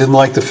like. They didn't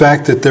like the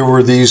fact that there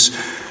were these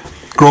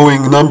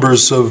growing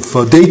numbers of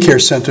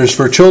daycare centers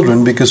for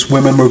children because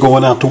women were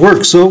going out to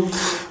work. So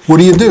what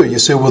do? You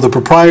say, well, the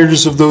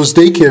proprietors of those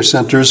daycare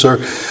centers are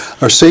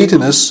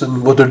Satanists,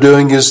 and what they're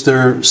doing is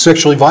they're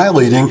sexually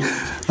violating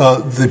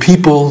the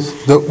people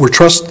that were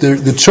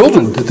the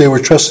children that they were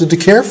trusted to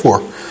care for.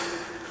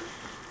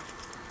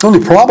 The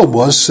only problem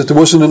was that there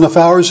wasn't enough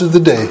hours of the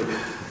day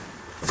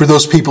for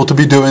those people to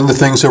be doing the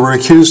things they were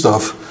accused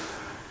of.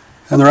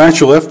 And there are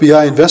actual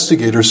FBI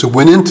investigators who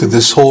went into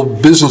this whole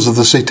business of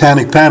the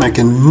Satanic Panic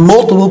in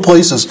multiple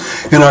places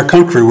in our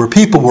country where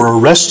people were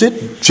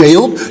arrested,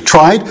 jailed,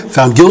 tried,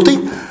 found guilty,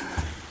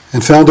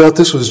 and found out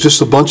this was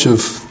just a bunch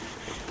of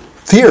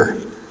fear.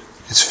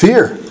 It's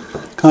fear.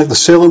 Kind of like the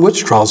Salem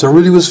witch trials.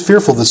 Everybody was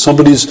fearful that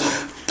somebody's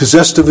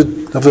possessed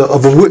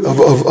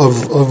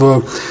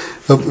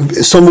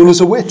someone is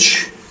a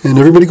witch, and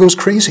everybody goes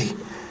crazy.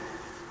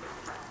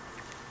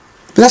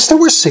 But that's not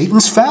where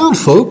Satan's found,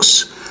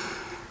 folks.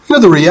 You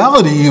know, the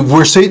reality of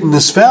where Satan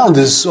is found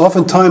is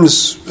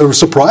oftentimes a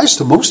surprise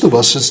to most of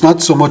us. It's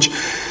not so much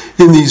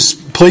in these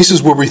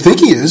places where we think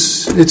he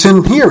is. It's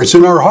in here. It's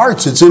in our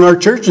hearts. It's in our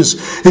churches.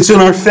 It's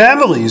in our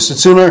families.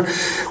 It's in our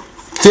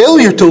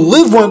failure to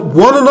live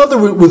one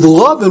another with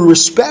love and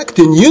respect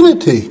and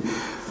unity.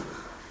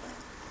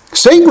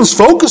 Satan's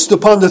focused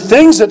upon the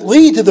things that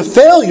lead to the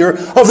failure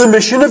of the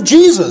mission of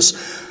Jesus.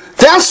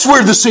 That's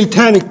where the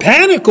Satanic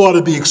Panic ought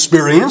to be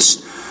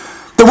experienced.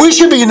 That we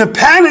should be in a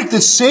panic that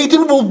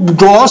Satan will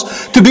draw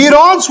us to be at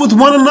odds with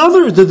one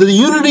another, that the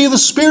unity of the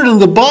Spirit and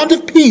the bond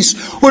of peace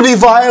would be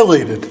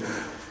violated.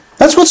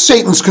 That's what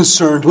Satan's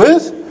concerned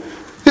with.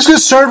 He's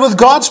concerned with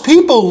God's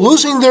people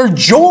losing their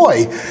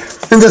joy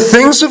in the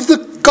things of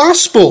the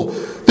gospel,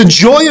 the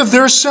joy of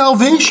their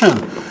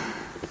salvation,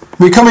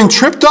 becoming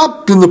tripped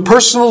up in the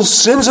personal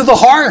sins of the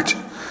heart.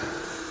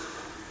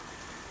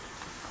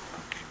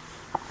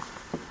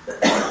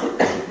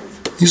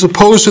 He's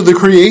opposed to the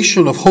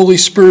creation of Holy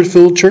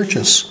Spirit-filled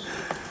churches,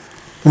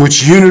 in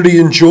which unity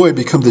and joy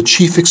become the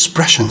chief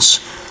expressions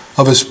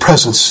of his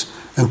presence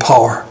and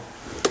power.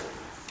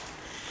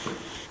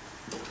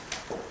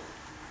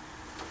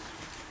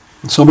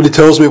 And somebody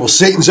tells me, well,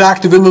 Satan's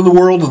active in the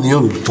world,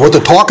 and what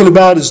they're talking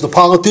about is the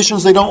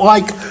politicians they don't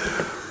like.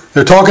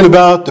 They're talking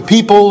about the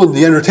people and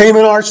the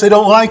entertainment arts they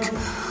don't like.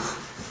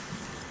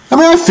 I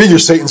mean, I figure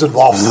Satan's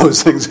involved in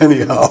those things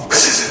anyhow.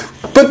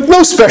 But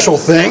no special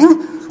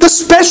thing. The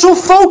special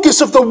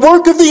focus of the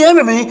work of the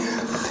enemy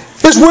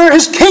is where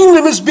his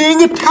kingdom is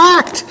being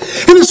attacked.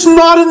 And it's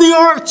not in the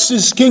arts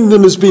his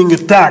kingdom is being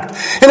attacked.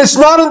 And it's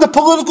not in the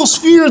political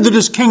sphere that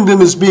his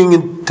kingdom is being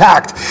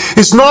attacked.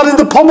 It's not in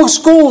the public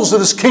schools that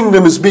his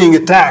kingdom is being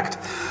attacked.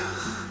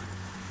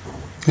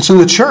 It's in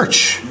the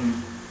church.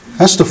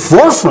 That's the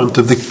forefront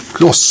of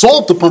the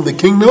assault upon the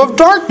kingdom of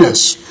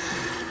darkness.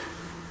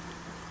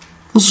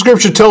 The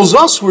Scripture tells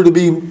us we're to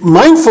be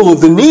mindful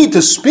of the need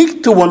to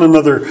speak to one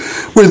another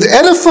with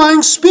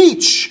edifying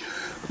speech.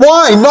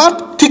 Why?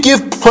 Not to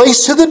give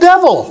place to the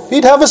devil.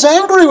 He'd have us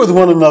angry with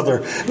one another,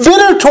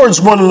 bitter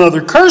towards one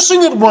another,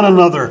 cursing at one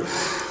another,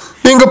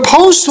 being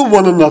opposed to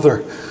one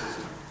another.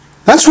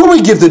 That's where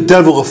we give the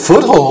devil a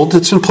foothold.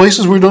 It's in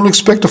places we don't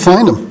expect to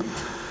find him.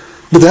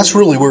 But that's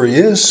really where he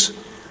is.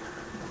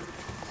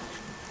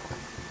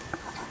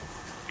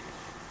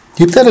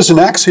 Keep that as an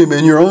axiom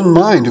in your own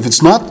mind. If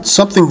it's not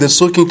something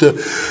that's looking to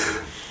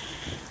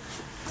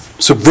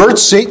subvert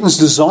Satan's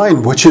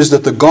design, which is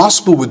that the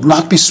gospel would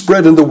not be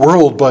spread in the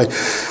world by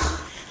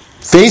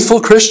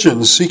faithful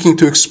Christians seeking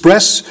to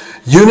express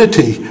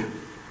unity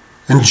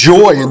and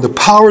joy in the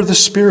power of the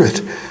Spirit,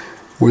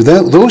 where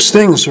those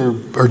things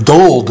are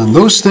dulled and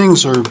those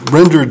things are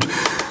rendered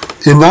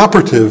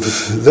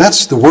inoperative,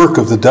 that's the work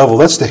of the devil.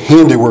 That's the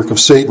handiwork of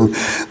Satan.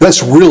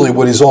 That's really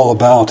what he's all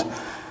about.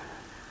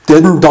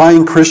 Dead and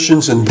dying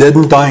Christians and dead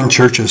and dying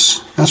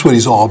churches. That's what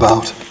he's all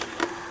about.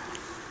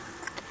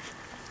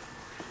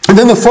 And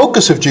then the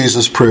focus of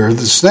Jesus' prayer,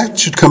 that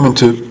should come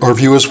into our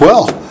view as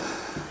well.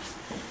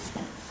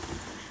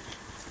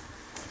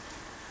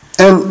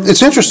 And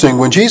it's interesting,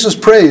 when Jesus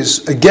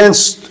prays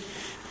against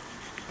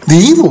the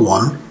evil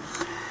one,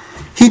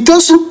 he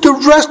doesn't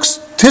direct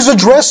his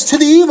address to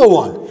the evil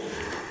one.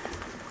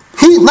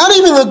 Not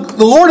even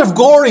the Lord of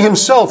glory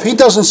himself, he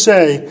doesn't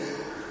say,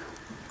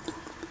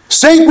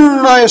 Satan,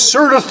 I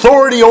assert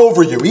authority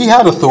over you. He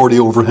had authority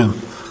over him.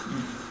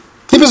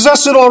 He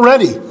possessed it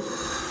already.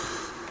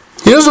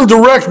 He doesn't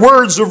direct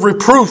words of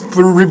reproof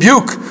and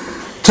rebuke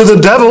to the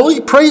devil.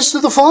 He prays to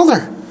the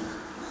Father.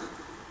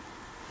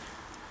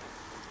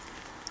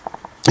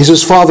 He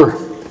says, Father,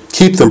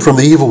 keep them from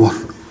the evil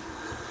one.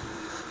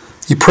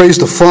 He prays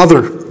the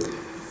Father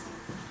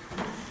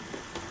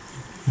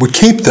would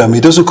keep them.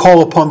 He doesn't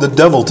call upon the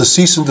devil to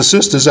cease and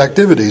desist his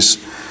activities.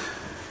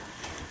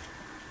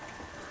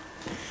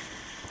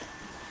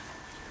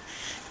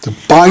 To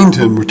bind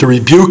him, or to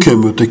rebuke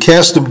him, or to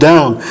cast him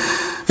down.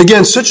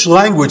 Again, such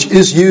language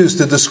is used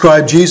to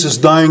describe Jesus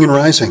dying and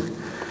rising.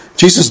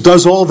 Jesus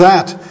does all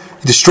that.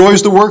 He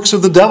destroys the works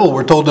of the devil,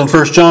 we're told in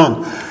 1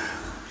 John.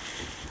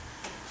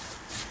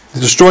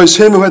 He destroys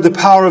him who had the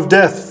power of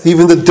death,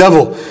 even the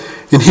devil,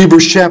 in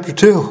Hebrews chapter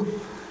 2.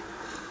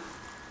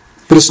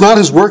 But it's not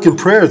his work in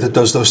prayer that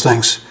does those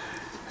things.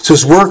 It's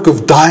his work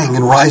of dying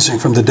and rising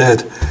from the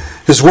dead.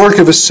 His work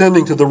of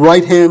ascending to the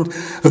right hand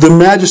of the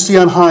majesty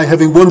on high,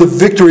 having won the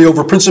victory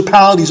over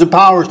principalities and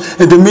powers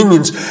and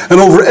dominions and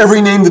over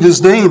every name that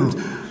is named.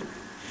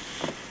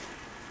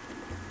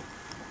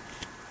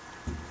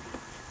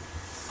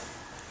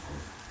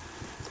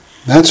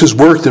 That's his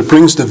work that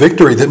brings the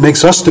victory, that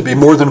makes us to be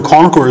more than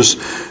conquerors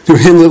through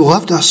him that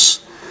loved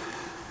us.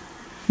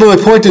 But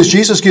my point is,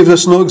 Jesus gives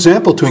us no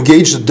example to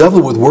engage the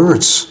devil with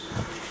words.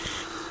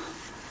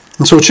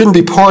 And so it shouldn't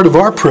be part of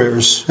our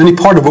prayers, any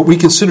part of what we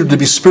consider to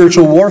be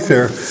spiritual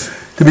warfare,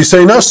 to be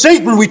saying, now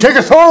Satan, we take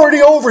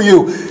authority over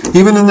you,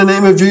 even in the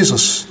name of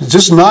Jesus. It's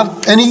just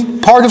not any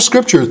part of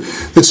Scripture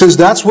that says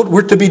that's what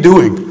we're to be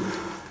doing.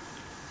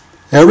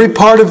 Every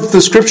part of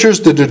the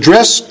Scriptures that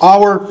address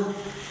our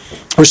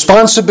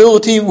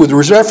responsibility with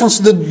reference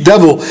to the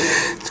devil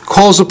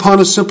calls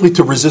upon us simply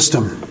to resist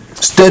him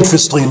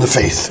steadfastly in the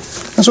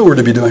faith. That's what we're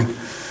to be doing.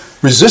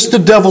 Resist the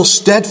devil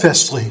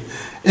steadfastly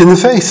in the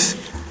faith.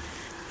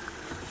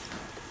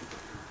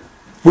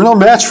 We're no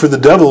match for the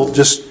devil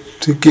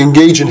just to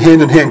engage in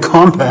hand-in-hand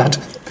combat.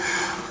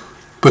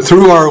 But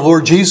through our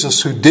Lord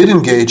Jesus, who did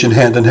engage in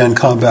hand-in-hand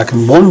combat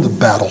and won the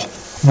battle,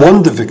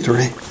 won the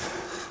victory,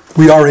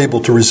 we are able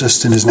to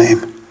resist in his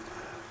name.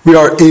 We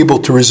are able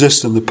to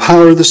resist in the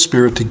power of the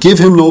Spirit, to give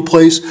him no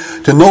place,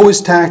 to know his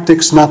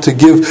tactics, not to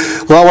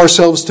allow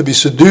ourselves to be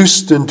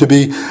seduced and to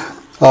be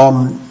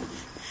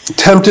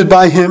tempted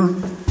by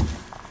him.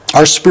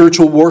 Our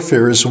spiritual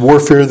warfare is a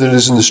warfare that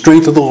is in the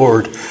strength of the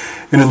Lord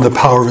and in the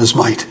power of his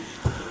might.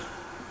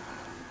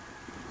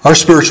 Our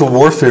spiritual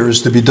warfare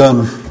is to be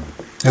done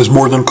as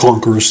more than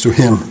conquerors through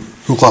him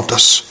who loved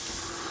us.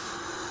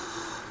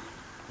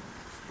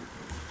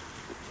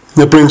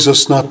 That brings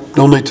us not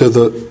only to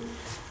the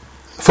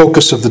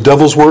focus of the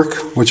devil's work,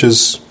 which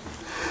is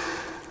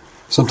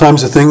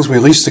sometimes the things we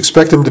least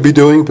expect him to be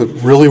doing, but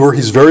really where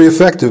he's very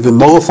effective in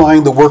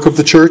nullifying the work of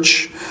the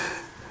church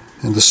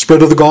and the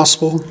spread of the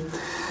gospel.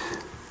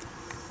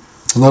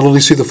 And not only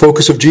see the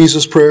focus of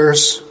Jesus'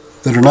 prayers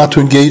that are not to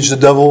engage the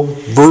devil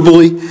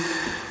verbally,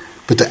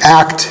 but to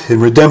act in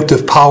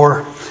redemptive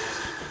power.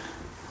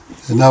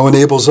 It now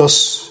enables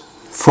us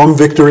from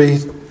victory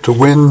to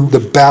win the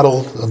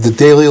battle of the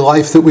daily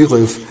life that we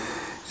live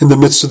in the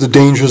midst of the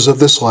dangers of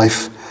this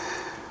life.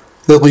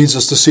 That leads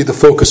us to see the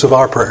focus of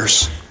our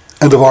prayers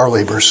and of our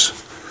labors.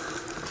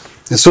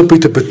 It's simply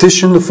to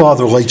petition the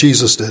Father like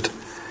Jesus did.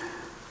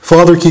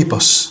 Father, keep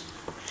us,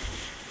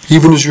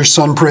 even as your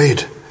Son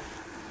prayed.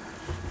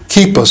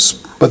 Keep us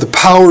by the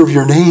power of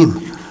your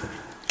name.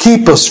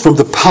 Keep us from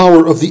the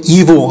power of the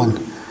evil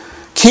one.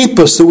 Keep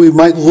us that we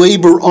might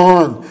labor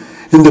on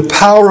in the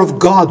power of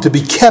God, to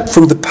be kept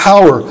from the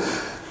power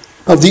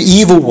of the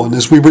evil one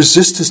as we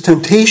resist his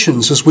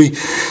temptations, as we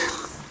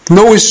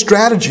know his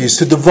strategies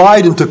to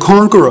divide and to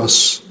conquer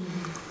us,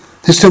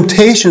 his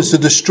temptations to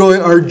destroy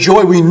our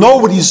joy. We know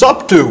what he's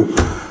up to.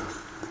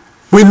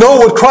 We know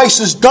what Christ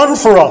has done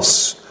for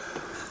us.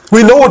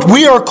 We know what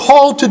we are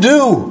called to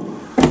do.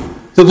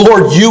 That,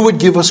 Lord, you would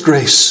give us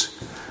grace,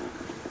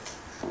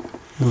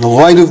 in the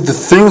light of the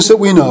things that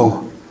we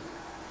know,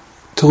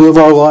 to live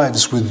our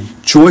lives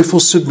with joyful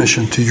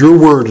submission to your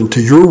word and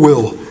to your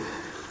will,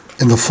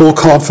 in the full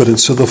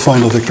confidence of the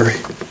final victory.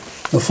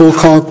 The full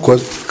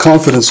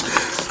confidence.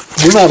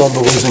 We're not on the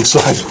losing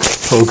side,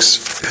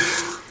 folks.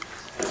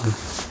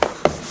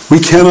 We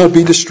cannot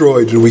be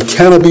destroyed and we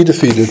cannot be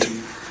defeated,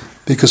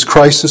 because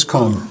Christ has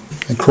come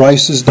and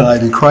Christ has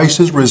died and Christ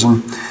has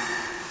risen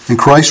and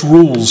Christ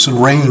rules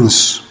and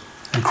reigns,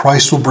 and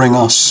Christ will bring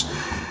us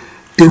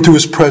into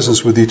his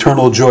presence with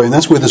eternal joy. And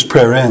that's where this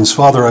prayer ends.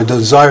 Father, I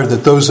desire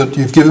that those that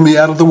you've given me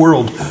out of the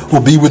world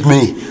will be with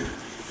me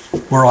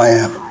where I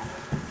am.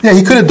 Yeah,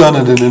 he could have done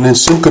it in an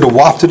instant, could have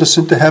wafted us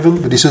into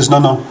heaven, but he says,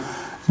 no.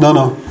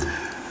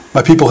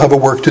 My people have a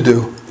work to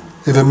do.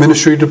 They have a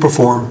ministry to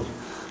perform,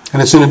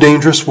 and it's in a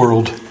dangerous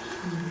world.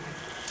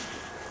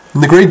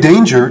 And the great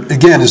danger,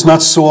 again, is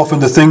not so often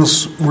the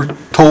things we're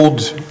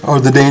told are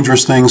the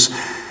dangerous things.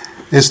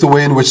 It's the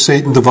way in which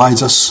Satan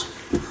divides us.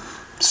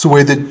 It's the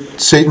way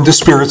that Satan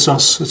dispirits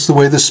us. It's the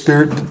way that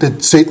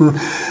Satan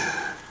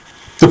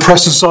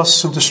depresses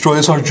us and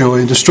destroys our joy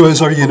and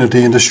destroys our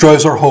unity and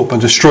destroys our hope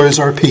and destroys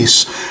our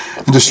peace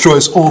and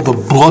destroys all the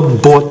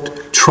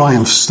blood-bought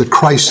triumphs that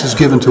Christ has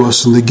given to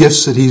us and the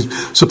gifts that he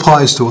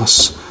supplies to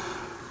us.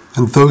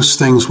 And those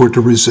things we're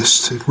to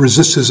resist.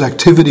 Resist his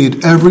activity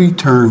at every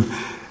turn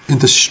in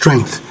the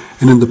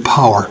strength and in the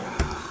power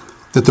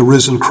that the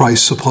risen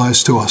Christ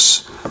supplies to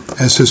us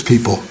as his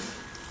people.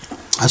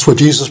 That's what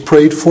Jesus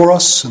prayed for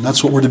us, and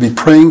that's what we're to be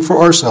praying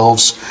for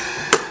ourselves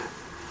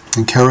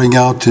and carrying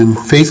out in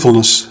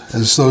faithfulness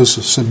as those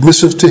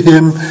submissive to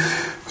him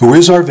who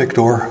is our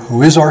victor,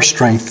 who is our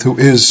strength, who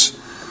is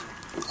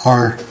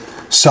our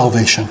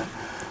salvation.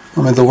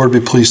 Oh, may the Lord be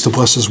pleased to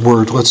bless his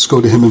word. Let's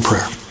go to him in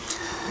prayer.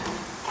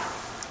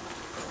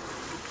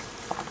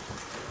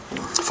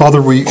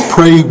 Father, we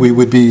pray we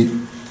would be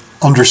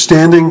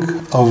understanding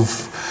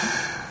of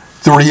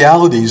the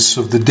realities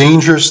of the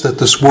dangers that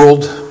this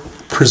world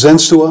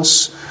presents to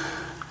us,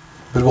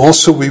 but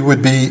also we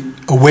would be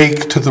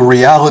awake to the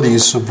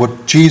realities of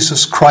what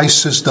Jesus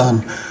Christ has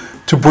done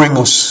to bring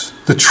us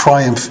the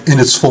triumph in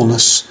its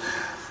fullness.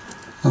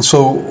 And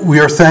so we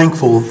are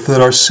thankful that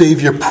our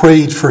Savior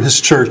prayed for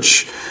his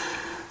church,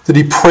 that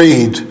he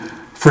prayed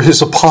for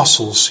his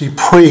apostles, he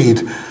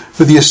prayed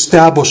for the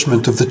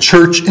establishment of the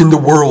church in the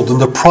world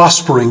and the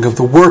prospering of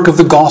the work of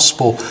the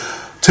gospel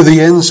to the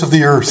ends of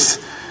the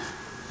earth.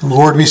 And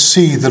Lord, we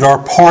see that our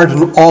part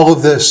in all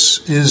of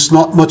this is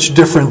not much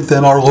different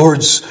than our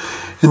Lord's,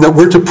 in that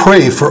we're to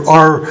pray for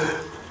our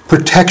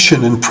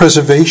protection and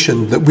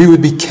preservation, that we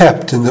would be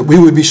kept and that we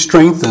would be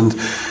strengthened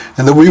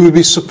and that we would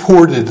be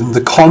supported in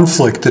the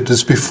conflict that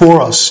is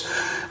before us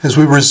as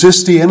we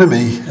resist the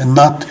enemy and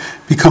not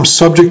become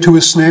subject to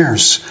his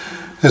snares,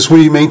 as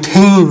we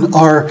maintain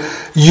our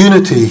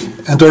unity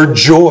and our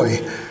joy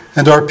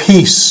and our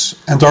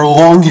peace and our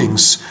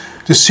longings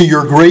to see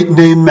your great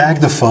name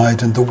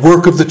magnified and the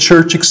work of the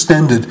church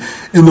extended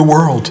in the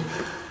world.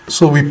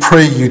 So we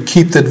pray you'd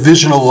keep that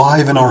vision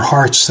alive in our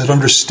hearts, that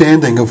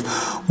understanding of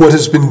what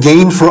has been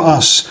gained for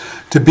us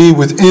to be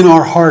within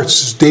our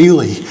hearts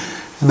daily,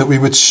 and that we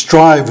would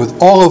strive with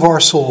all of our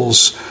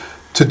souls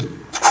to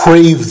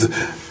crave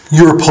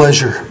your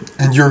pleasure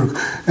and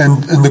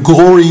the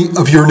glory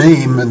of your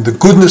name and the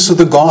goodness of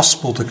the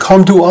gospel to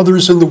come to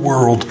others in the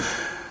world,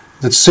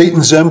 that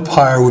Satan's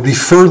empire would be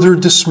further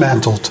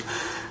dismantled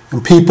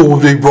and people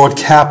would be brought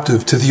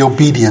captive to the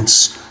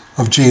obedience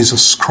of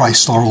Jesus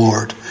Christ our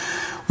Lord.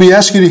 We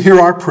ask you to hear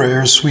our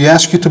prayers. We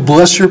ask you to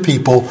bless your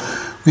people.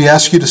 We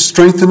ask you to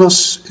strengthen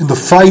us in the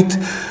fight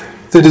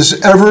that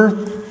is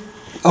ever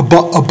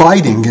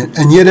abiding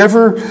and yet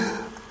ever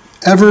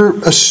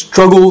a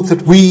struggle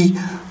that we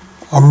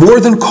are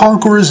more than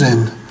conquerors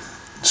in.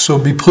 So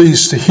be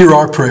pleased to hear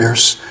our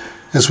prayers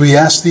as we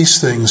ask these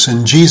things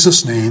in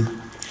Jesus'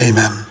 name.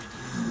 Amen.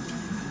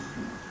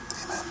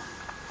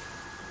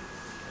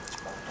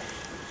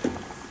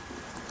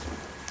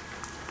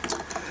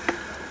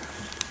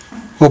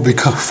 Well,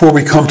 before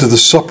we come to the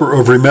Supper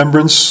of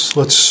Remembrance,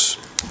 let's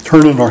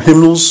turn in our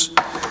hymnals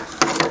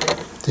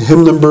to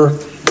hymn number,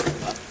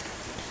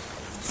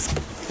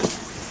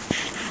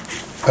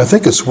 I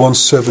think it's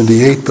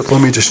 178, but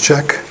let me just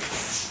check.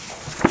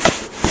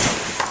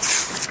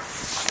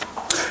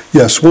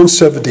 Yes,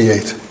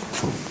 178.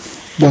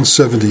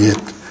 178.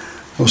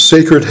 O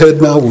sacred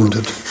head now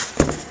wounded.